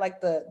I heard like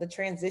the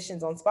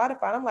transitions on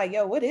Spotify. And I'm like,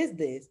 yo, what is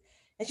this?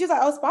 And she was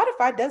like, oh,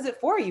 Spotify does it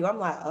for you. I'm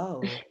like,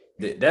 oh.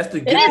 That's the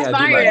good thing I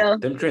do.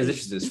 Like, them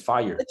transitions is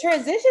fire. The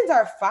transitions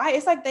are fire.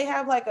 It's like they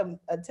have like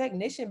a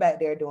technician back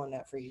there doing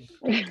that for you.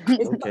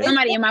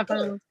 Somebody in my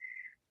phone.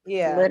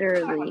 Yeah,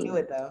 literally do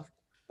it though.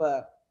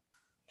 But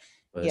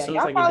yeah, y'all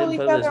like probably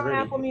plug on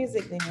Apple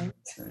Music then.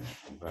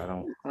 I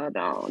don't. Hold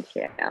on,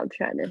 I'll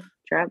try to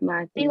drop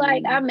my thing. See,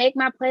 like I make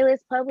my playlist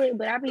public,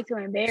 but I be too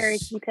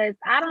embarrassed because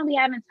I don't be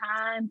having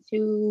time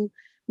to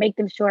make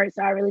them short.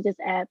 So I really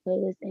just add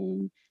playlists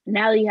in.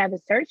 Now that you have a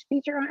search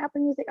feature on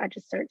Apple Music, I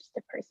just search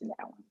the person that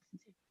I want to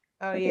listen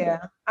to. Oh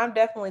yeah, I'm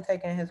definitely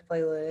taking his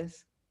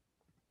playlist.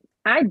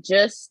 I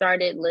just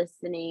started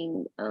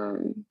listening.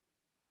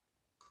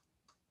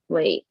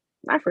 Wait,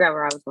 I forgot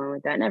where I was going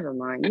with that. Never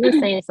mind. You were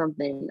saying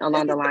something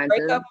along the lines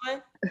of.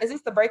 One? Is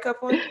this the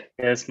breakup one? Yeah,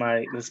 it's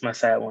my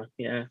sad one.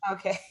 Yeah.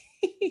 Okay.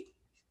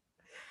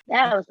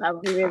 That was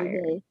probably really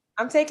good.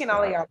 I'm taking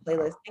all of I, y'all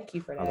playlists. Thank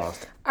you for I that.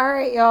 lost. All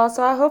right, y'all.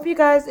 So I hope you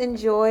guys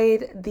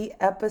enjoyed the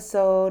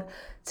episode.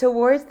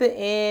 Towards the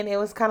end, it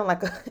was kind of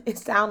like it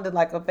sounded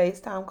like a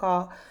FaceTime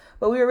call,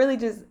 but we were really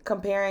just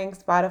comparing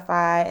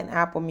Spotify and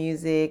Apple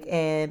Music.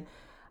 And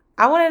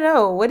I want to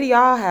know, what do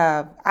y'all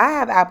have? I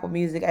have Apple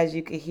Music, as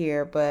you could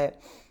hear,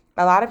 but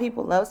a lot of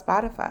people love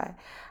Spotify,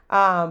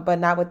 but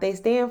not what they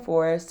stand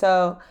for.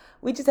 So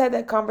we just had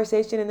that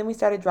conversation, and then we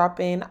started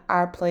dropping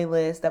our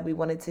playlist that we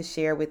wanted to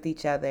share with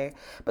each other.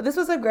 But this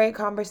was a great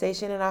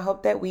conversation, and I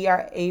hope that we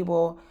are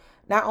able,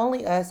 not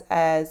only us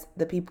as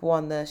the people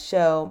on the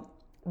show,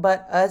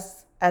 but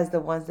us as the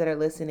ones that are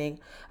listening,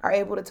 are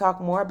able to talk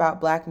more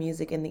about Black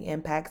music and the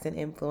impacts and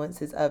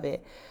influences of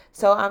it.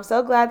 So I'm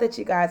so glad that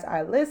you guys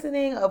are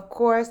listening. Of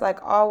course, like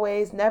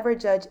always, never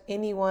judge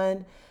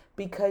anyone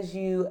because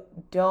you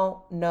don't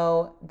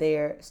know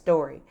their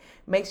story.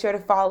 Make sure to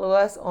follow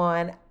us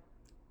on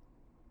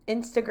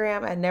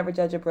Instagram at Never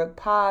Judge a Brook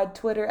Pod,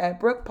 Twitter at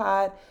Brook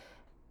Pod,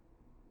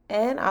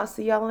 and I'll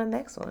see y'all on the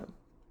next one.